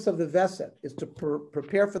purpose of the vesed is to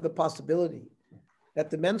prepare for the possibility that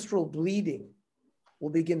the menstrual bleeding will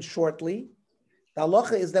begin shortly, the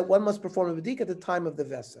halacha is that one must perform a bedika at the time of the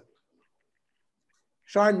vesed.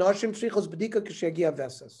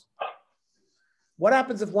 What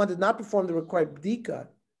happens if one did not perform the required bedika?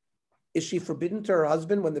 Is she forbidden to her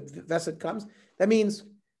husband when the vesed comes? That means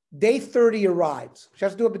day 30 arrives. She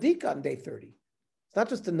has to do a bedika on day 30. It's not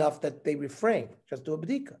just enough that they refrain. She has to do a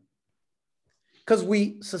bedika. Because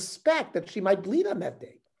we suspect that she might bleed on that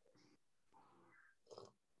day.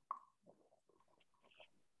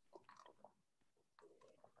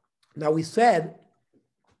 Now we said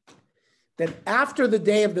that after the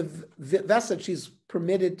day of the vesed, she's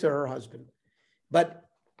permitted to her husband. But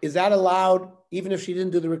is that allowed even if she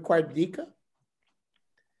didn't do the required bedika?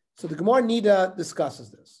 So the Gemara Nida discusses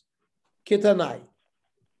this. Kitanai.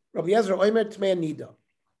 Rabbi Yezer Omer Tmei Nida.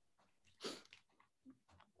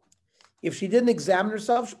 If she didn't examine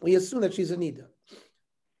herself, we assume that she's a Nida.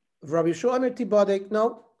 Rabbi Yeshua Omer Tibadek,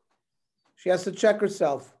 no. She has to check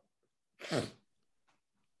herself.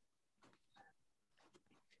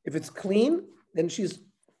 If it's clean, then she's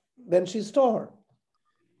tahor.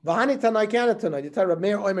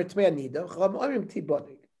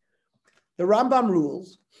 The The Rambam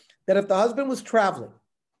rules that if the husband was traveling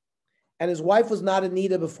and his wife was not in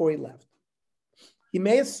nida before he left, he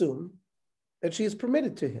may assume that she is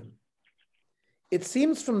permitted to him. It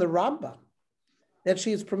seems from the Rambam that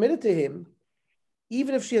she is permitted to him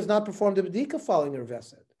even if she has not performed a bedika following her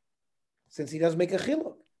vesed, since he does make a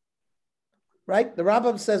chiluk. Right? The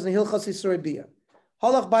Rambam says in Hilchas Yisrei Bia,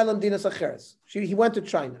 Halach Bailam Dinas Acheres. He went to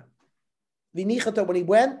China. V'nichata, when he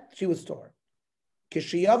went, she was torn. When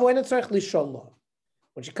he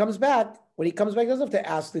comes back, he doesn't have to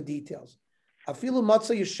ask the details. Afilu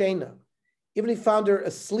Matzah Yeshena. Even if he found her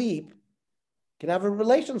asleep, can have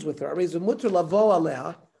relations with her. If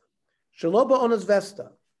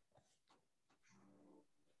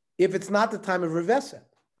it's not the time of her vesed.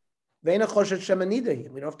 We don't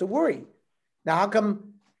have to worry. Now, how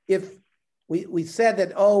come if we said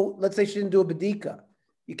that, let's say she didn't do a bedika,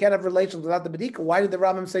 you can't have relations without the bedika. Why did the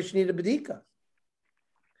Rambam say she needed a bedika?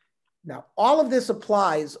 Now, all of this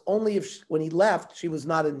applies only if when he left, she was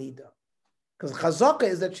not a nida. Because chazaka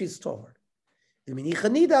is that she's told.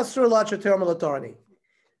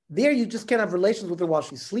 There you just can't have relations with her while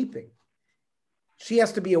she's sleeping. She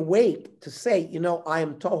has to be awake to say, I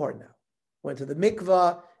am tohar now. Went to the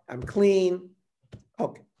mikvah, I'm clean.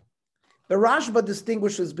 Okay. The Rashba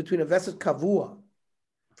distinguishes between a vesed kavua,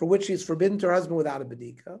 for which she is forbidden to her husband without a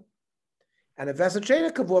bedika, and a vesed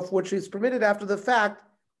sheina kavua, for which she is permitted after the fact,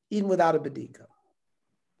 even without a bedika.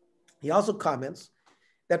 He also comments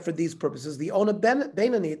that for these purposes, the ona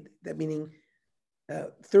benanit, that meaning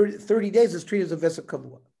 30 days, is treated as a vesed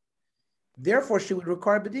kavua. Therefore, she would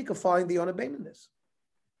require bedika following the ona benanis.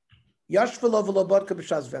 Yashvelo v'lo bodka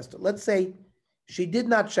b'shas vesta. Let's say she did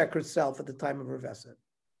not check herself at the time of her vesed.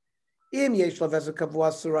 Im yesh la vesed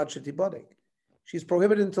kavua surat shetibodek. She's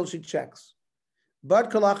prohibited until she checks.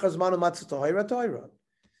 But kalachas manu matzah tohira tohira.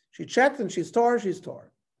 She checked and she's tor.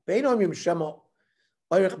 Bein omrim shema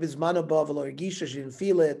oirich bizmanu ba v'lo ergisha. She didn't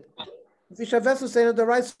feel it. Visha vesed saying the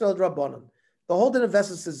raisa drabanan. The whole din of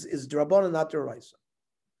vesed is drabanan, not the raisa.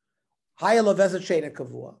 Haya lo vesed sheina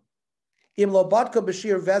kavua. Im lo badka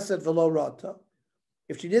b'shir vesed v'lo rata.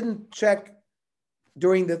 If she didn't check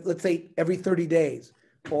during let's say every 30 days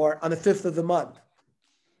or on the 5th of the month,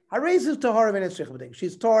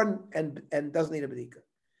 she's torn and doesn't need a bedika.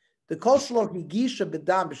 The kol shlo higisha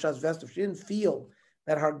b'dam b'shas vesed. If she didn't feel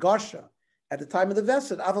that her gasha at the time of the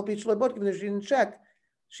vesed, afal pi shlo bodka, even if she didn't check,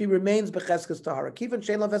 she remains b'cheskes tahara. Kivan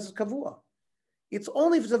shein la vesed kavua. It's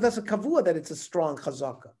only if it's a vesed kavua that it's a strong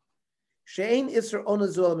chazaka. Shein isser ona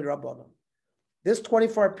zuel M'Rabanan. This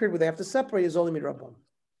 24-hour period where they have to separate is only M'Rabanan.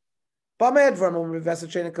 And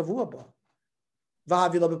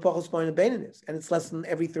it's less than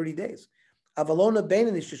every 30 days. Every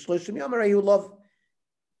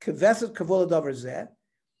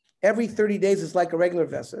 30 days is like a regular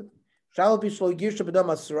vesed. She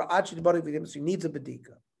needs a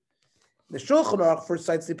bedika. The Shulchan Aruch first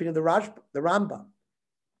cites the opinion of the Rambam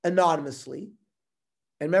anonymously.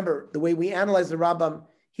 And remember, the way we analyze the Rambam,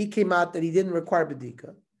 he came out that he didn't require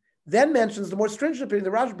bedika. Then mentions the more stringent opinion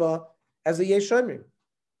of the Rashba as a yesh omrim,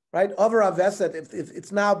 right? Over a vesed, if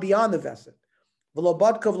it's now beyond the vesed. V'lo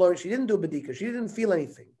badka v'lo, she didn't do bedika. She didn't feel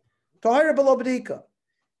anything. Tahira below bedika.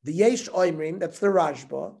 The yesh omrim, that's the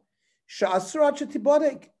Rashba. Sha'asurat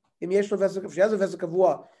shetibodek. If she has a vesed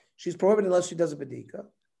kavua, she's prohibited unless she does a bedika.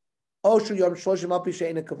 Or on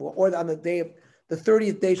the day of the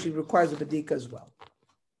 30th day, she requires a bedika as well.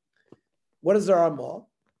 What is the Ramah?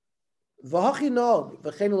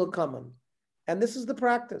 And this is the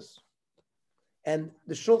practice. And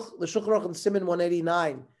the Shulchan Aruch in Siman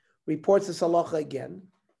 189 reports this halacha again,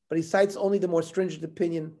 but he cites only the more stringent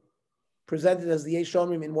opinion presented as the Yesh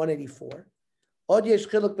Omrim in 184. If she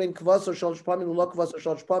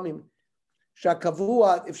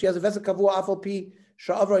has a vesed kavua, afal pi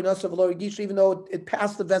sha'avra inasav lo yigisha, even though it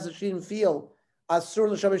passed the vesed, she didn't feel asur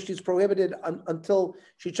l'shamish, she's prohibited until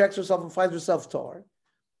she checks herself and finds herself tor.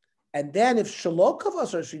 And then if shelo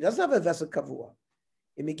kavasar, she doesn't have a vesed kavua.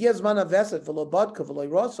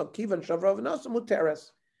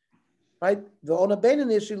 Right? The ona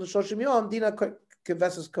beinin is she l'shoshim yom dina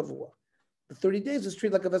keveses kavua. The 30 days is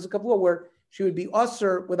treated like a vesed kavua, where she would be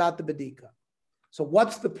usher without the bedika. So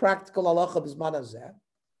what's the practical halacha b'zman hazeh?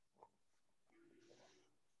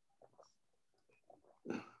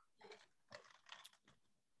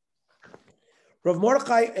 Rav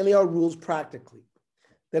Mordechai Eliyahu rules practically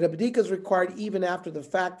that a bedika is required even after the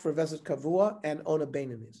fact for vesed kavua and ona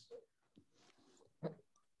beinanis.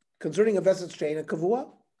 Concerning a vesed sheina kavua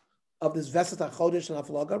of this vesed hachodesh and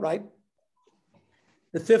haflaga, right?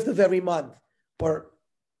 The 5th of every month, or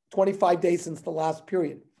 25 days since the last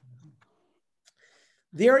period.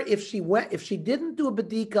 There, if she didn't do a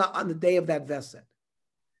bedika on the day of that vesed,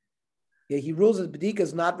 yeah, he rules that bedika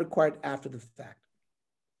is not required after the fact,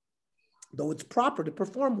 though it's proper to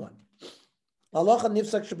perform one. Halacha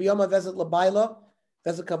nifsak shebiyoma vesed labayla,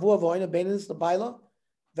 vesed kavua v'oina beinis labayla,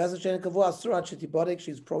 vesed shein kavua asur ad shetibodek.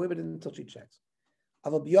 She's prohibited until she checks.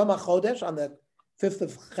 Aval biyoma chodesh on the 5th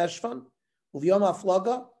of Cheshvan, uviyoma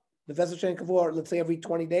aflaga, the vesed shein kavua, let's say every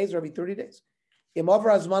 20 days or every 30 days. Im over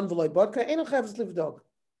azman v'loy bodka eno chayav livdog.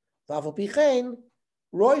 V'aval pichein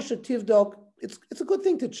roy shetivdog. It's a good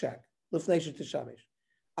thing to check. Lifnei shetishamesh.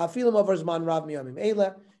 Afilim over azman rav miyamim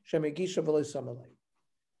eila shemegisha v'loy samalei.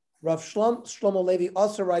 Rav Shlomo Levi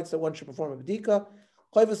also writes that one should perform a bedika.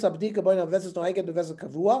 This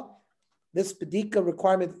bedika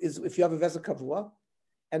requirement is if you have a vesa kavua,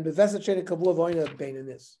 and bevesa sheni kavua voina bein in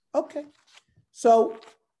this. Okay, so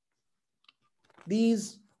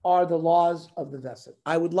these are the laws of the vesa.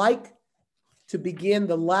 I would like to begin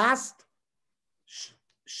the last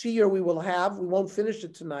shiur we will have. We won't finish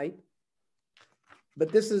it tonight,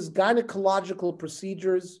 but this is gynecological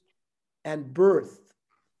procedures and birth,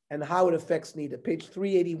 and how it affects Nida, page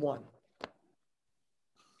 381.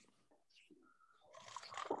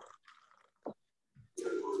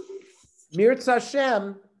 Mirz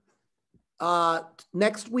Hashem,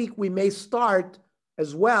 next week we may start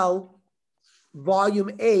as well,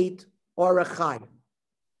 volume 8, Orach Chaim,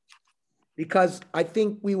 because I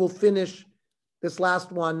think we will finish this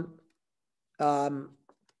last one, so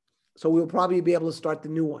we'll probably be able to start the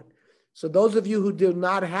new one. So those of you who do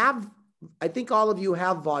not have, I think all of you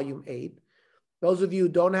have volume 8. Those of you who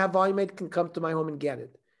don't have volume 8 can come to my home and get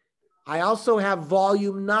it. I also have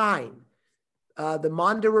volume 9. The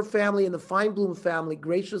Monderer family and the Feinblum family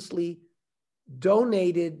graciously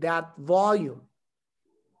donated that volume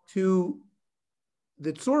to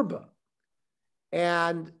the Tzurba.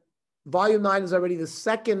 And volume 9 is already the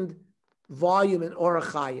second volume in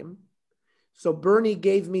Orach Chaim. So Bernie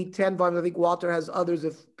gave me 10 volumes. I think Walter has others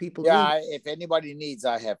if people need. If anybody needs,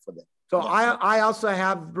 I have for them. So I also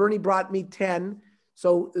have, Bernie brought me 10.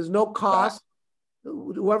 So there's no cost.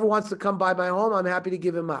 Whoever wants to come by my home, I'm happy to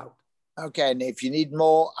give him out. Okay, and if you need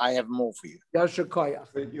more, I have more for you. But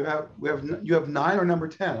you have 9 or number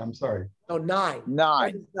 10? I'm sorry. No, 9.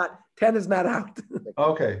 9. 10 is not out.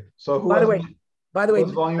 Okay. So by the way,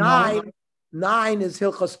 volume 9 is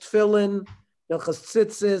Hilchas Tfillin, Hilchas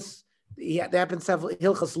Tzitzis. They happen to have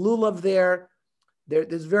Hilchas Lulav there.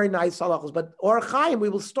 There's very nice halachos. But Orach Chaim, we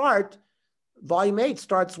will start. Volume 8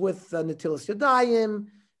 starts with Netilas Yadayim.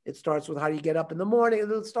 It starts with how do you get up in the morning.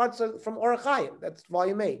 It starts from Orach Chaim. That's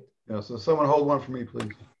volume 8. Yeah, so someone hold one for me,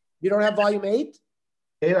 please. You don't have volume 8?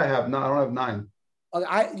 8 I have. No, I don't have 9.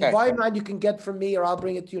 Okay. Volume 9 you can get from me, or I'll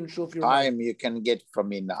bring it to you in shul if you're You can get from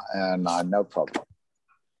me now. No problem.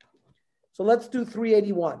 So let's do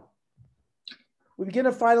 381. We begin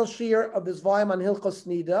a final shiur of this volume on Hilchos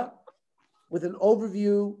Nida with an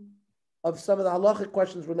overview of some of the halachic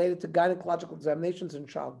questions related to gynecological examinations and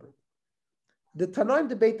childbirth. The Tanoim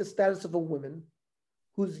debate the status of a woman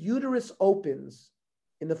whose uterus opens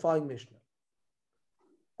in the following Mishnah.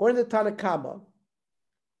 According to Tanna Kama,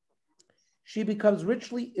 she becomes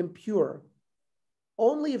ritually impure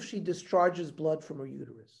only if she discharges blood from her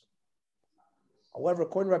uterus. However,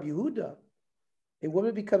 according to Rabbi Yehuda, a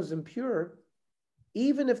woman becomes impure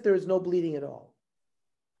even if there is no bleeding at all,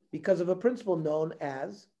 because of a principle known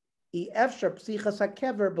as efshar psichas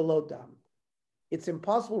hakever below dam. It's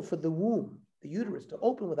impossible for the womb, the uterus, to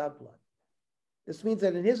open without blood. This means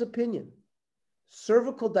that in his opinion,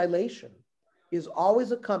 cervical dilation is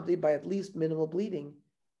always accompanied by at least minimal bleeding,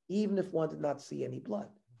 even if one did not see any blood.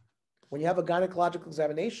 When you have a gynecological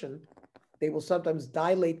examination, they will sometimes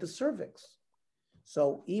dilate the cervix.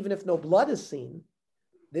 So even if no blood is seen,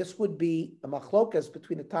 this would be a machlokas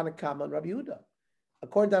between the Tanna Kama and Rabbi Yehuda.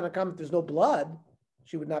 According to Tanna Kama, if there's no blood,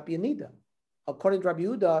 she would not be a nida. According to Rabbi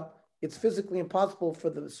Yehuda, it's physically impossible for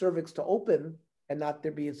the cervix to open and not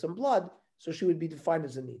there be some blood, so she would be defined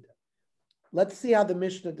as a nida. Let's see how the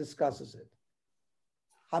Mishnah discusses it.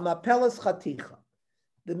 Hamapelas chaticha.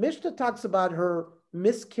 The Mishnah talks about her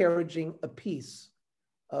miscarriaging a piece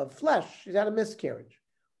of flesh. She's had a miscarriage.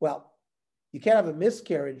 Well, you can't have a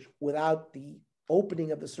miscarriage without the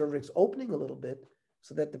opening of the cervix opening a little bit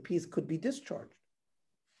so that the piece could be discharged.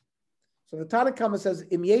 So the Tanna Kama says,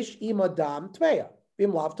 Im yesh ima dam tmeya,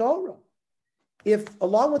 bim lav tahora. If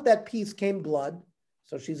along with that piece came blood,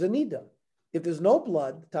 so she's a nida. If there's no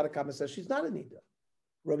blood, the Tanna Kama says she's not a nida.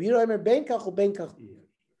 Rabbi Yehuda ben kach u ben kach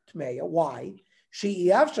tmeya. Why? She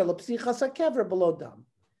iavsha l'psichas hakever below dam.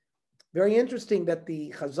 Very interesting that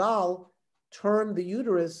the Chazal turned the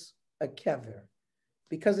uterus a kever,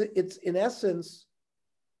 because it's in essence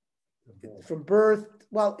from birth.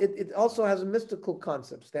 Well, it also has a mystical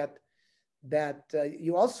concepts that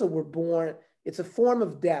you also were born. It's a form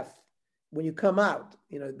of death when you come out.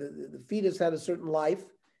 The fetus had a certain life,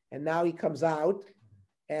 and now he comes out,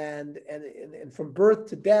 and from birth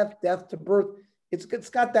to death, death to birth. It's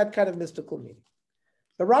got that kind of mystical meaning.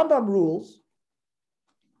 The Rambam rules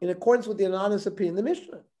in accordance with the anonymous opinion of the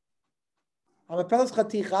Mishnah. So the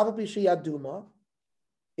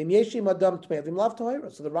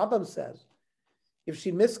Rambam says, if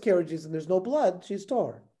she miscarriages and there's no blood, she's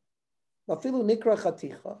tahor.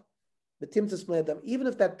 Even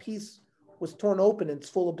if that piece was torn open and it's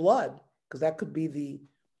full of blood, because that could be the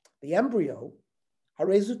embryo,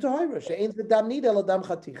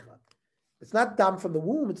 it's not dam from the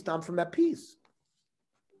womb, it's dam from that piece.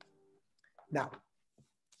 Now,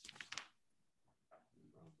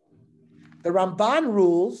 the Ramban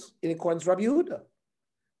rules in accordance with Rabbi Yehuda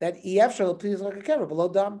that EF shall please like a camera below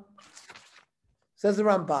dam. Says the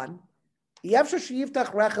Ramban, by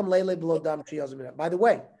the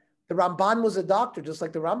way, the Ramban was a doctor, just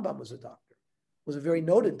like the Rambam was a doctor, was a very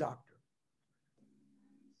noted doctor.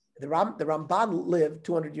 The Ramban lived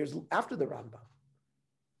 200 years after the Rambam,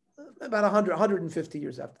 about 150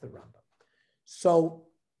 years after the Rambam. So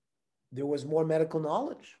there was more medical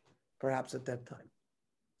knowledge, perhaps at that time.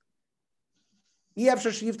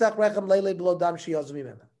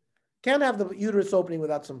 Can't have the uterus opening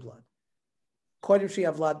without some blood.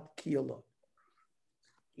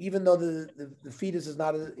 Even though the fetus is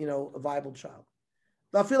not a viable child.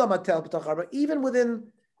 Even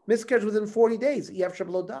within miscarriage within 40 days,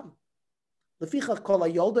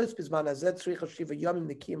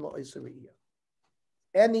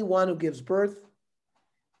 anyone who gives birth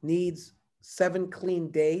needs 7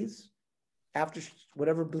 clean days after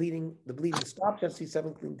whatever the bleeding stops. Just see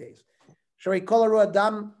 7 clean days. The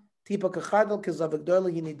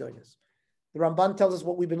Ramban tells us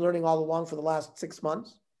what we've been learning all along for the last 6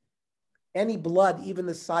 months. Any blood, even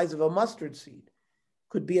the size of a mustard seed,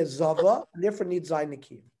 could be a zava, and therefore needs zayin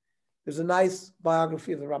nikim. There's a nice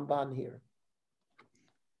biography of the Ramban here.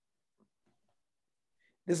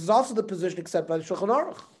 This is also the position accepted by the Shulchan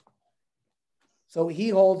Aruch. So he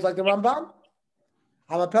holds like the Ramban.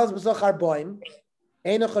 If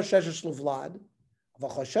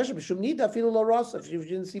she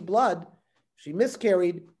didn't see blood, she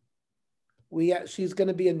miscarried, she's going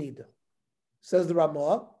to be a nida. Says the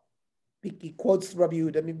Ramah. He quotes Rabbi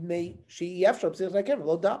Yehuda. You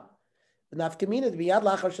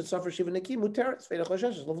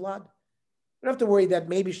don't have to worry that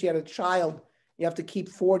maybe she had a child. You have to keep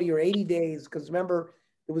 40 or 80 days, because remember,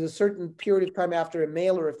 there was a certain period of time after a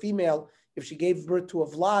male or a female, if she gave birth to a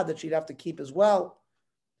vlad, that she'd have to keep as well.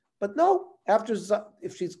 But no,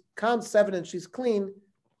 if she's count 7 and she's clean,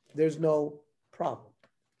 there's no problem.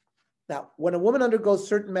 Now, when a woman undergoes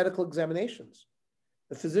certain medical examinations,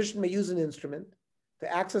 the physician may use an instrument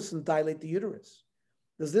to access and dilate the uterus.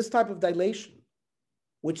 There's this type of dilation,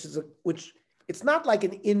 which it's not like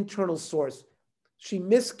an internal source. She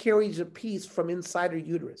miscarries a piece from inside her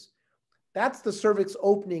uterus. That's the cervix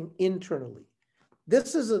opening internally.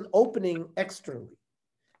 This is an opening externally.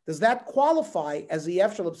 Does that qualify as the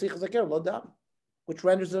efshal of psichas haker lo dam, which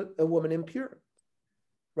renders a woman impure?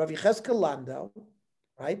 Rav Yecheskel Landau,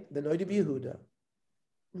 right, the Noida Yehuda,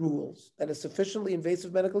 rules that a sufficiently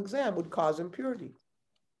invasive medical exam would cause impurity.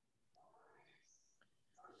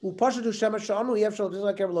 He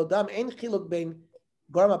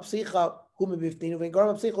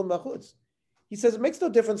says it makes no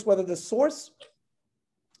difference whether the source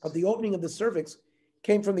of the opening of the cervix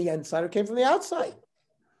came from the inside or came from the outside.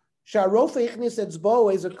 The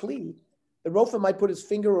Rofa might put his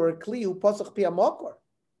finger or a kli who pasach pi hamokor.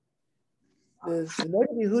 The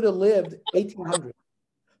Noida Yehuda lived 1800.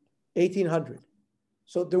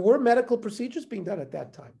 So there were medical procedures being done at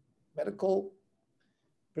that time. Medical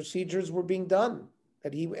procedures were being done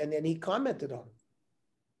that he commented on.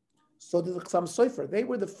 So the Chassam Sofer, they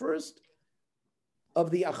were the first of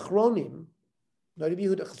the Achronim. Noida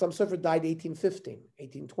Yehuda, Chassam Sofer died 1815,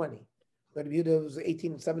 1820. Noida Yehuda was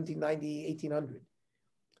 1790, 1800.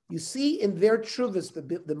 You see in their truvas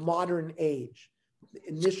the modern age, the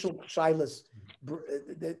initial shilas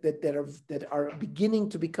that are beginning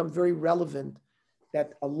to become very relevant,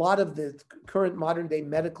 that a lot of the current modern day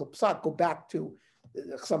medical psak go back to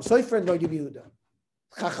Chassam Sofer and Noida Yehuda.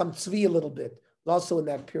 Chacham Tzvi a little bit, also in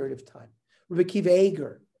that period of time. Rabbi Akiva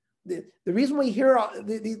Eiger. The reason we hear, Rabbi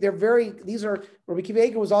Akiva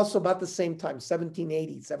Eiger was also about the same time,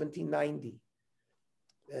 1780, 1790,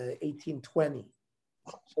 1820.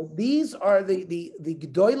 So these are the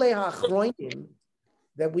G'doilei HaAchronim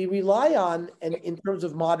that we rely on and in terms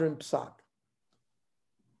of modern psak.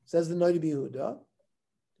 Says the Noida Yehuda.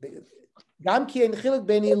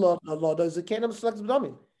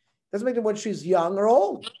 Doesn't make it whether she's young or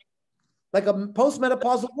old, like a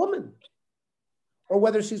postmenopausal woman, or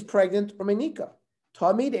whether she's pregnant or menika.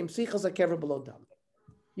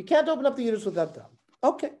 You can't open up the uterus without dam.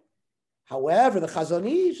 Okay. However, the Chazon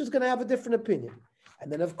Ish is going to have a different opinion.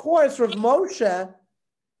 And then, of course, Rav Moshe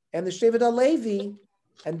and the Shevet HaLevi,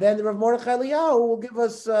 and then the Rav Mordechai Eliyahu will give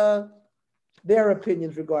us their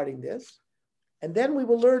opinions regarding this. And then we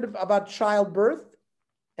will learn about childbirth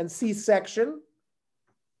and C-section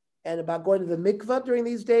and about going to the mikvah during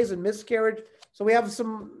these days and miscarriage. So we have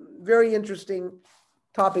some very interesting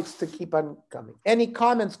topics to keep on coming. Any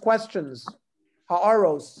comments, questions,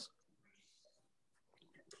 ha'aros?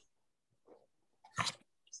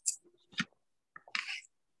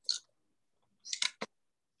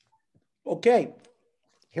 Okay,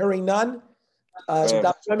 hearing none.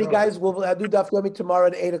 Daf Yomi, guys, we'll do Daf Yomi tomorrow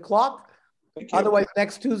at 8 o'clock. Otherwise,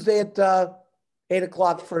 next Tuesday at 8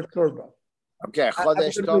 o'clock for Tzurba. Okay,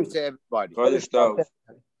 Chodesh Tov to everybody. Chodesh Tov.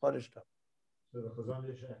 Chodesh Tov. So the Chazon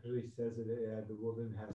Ish actually says that the woman has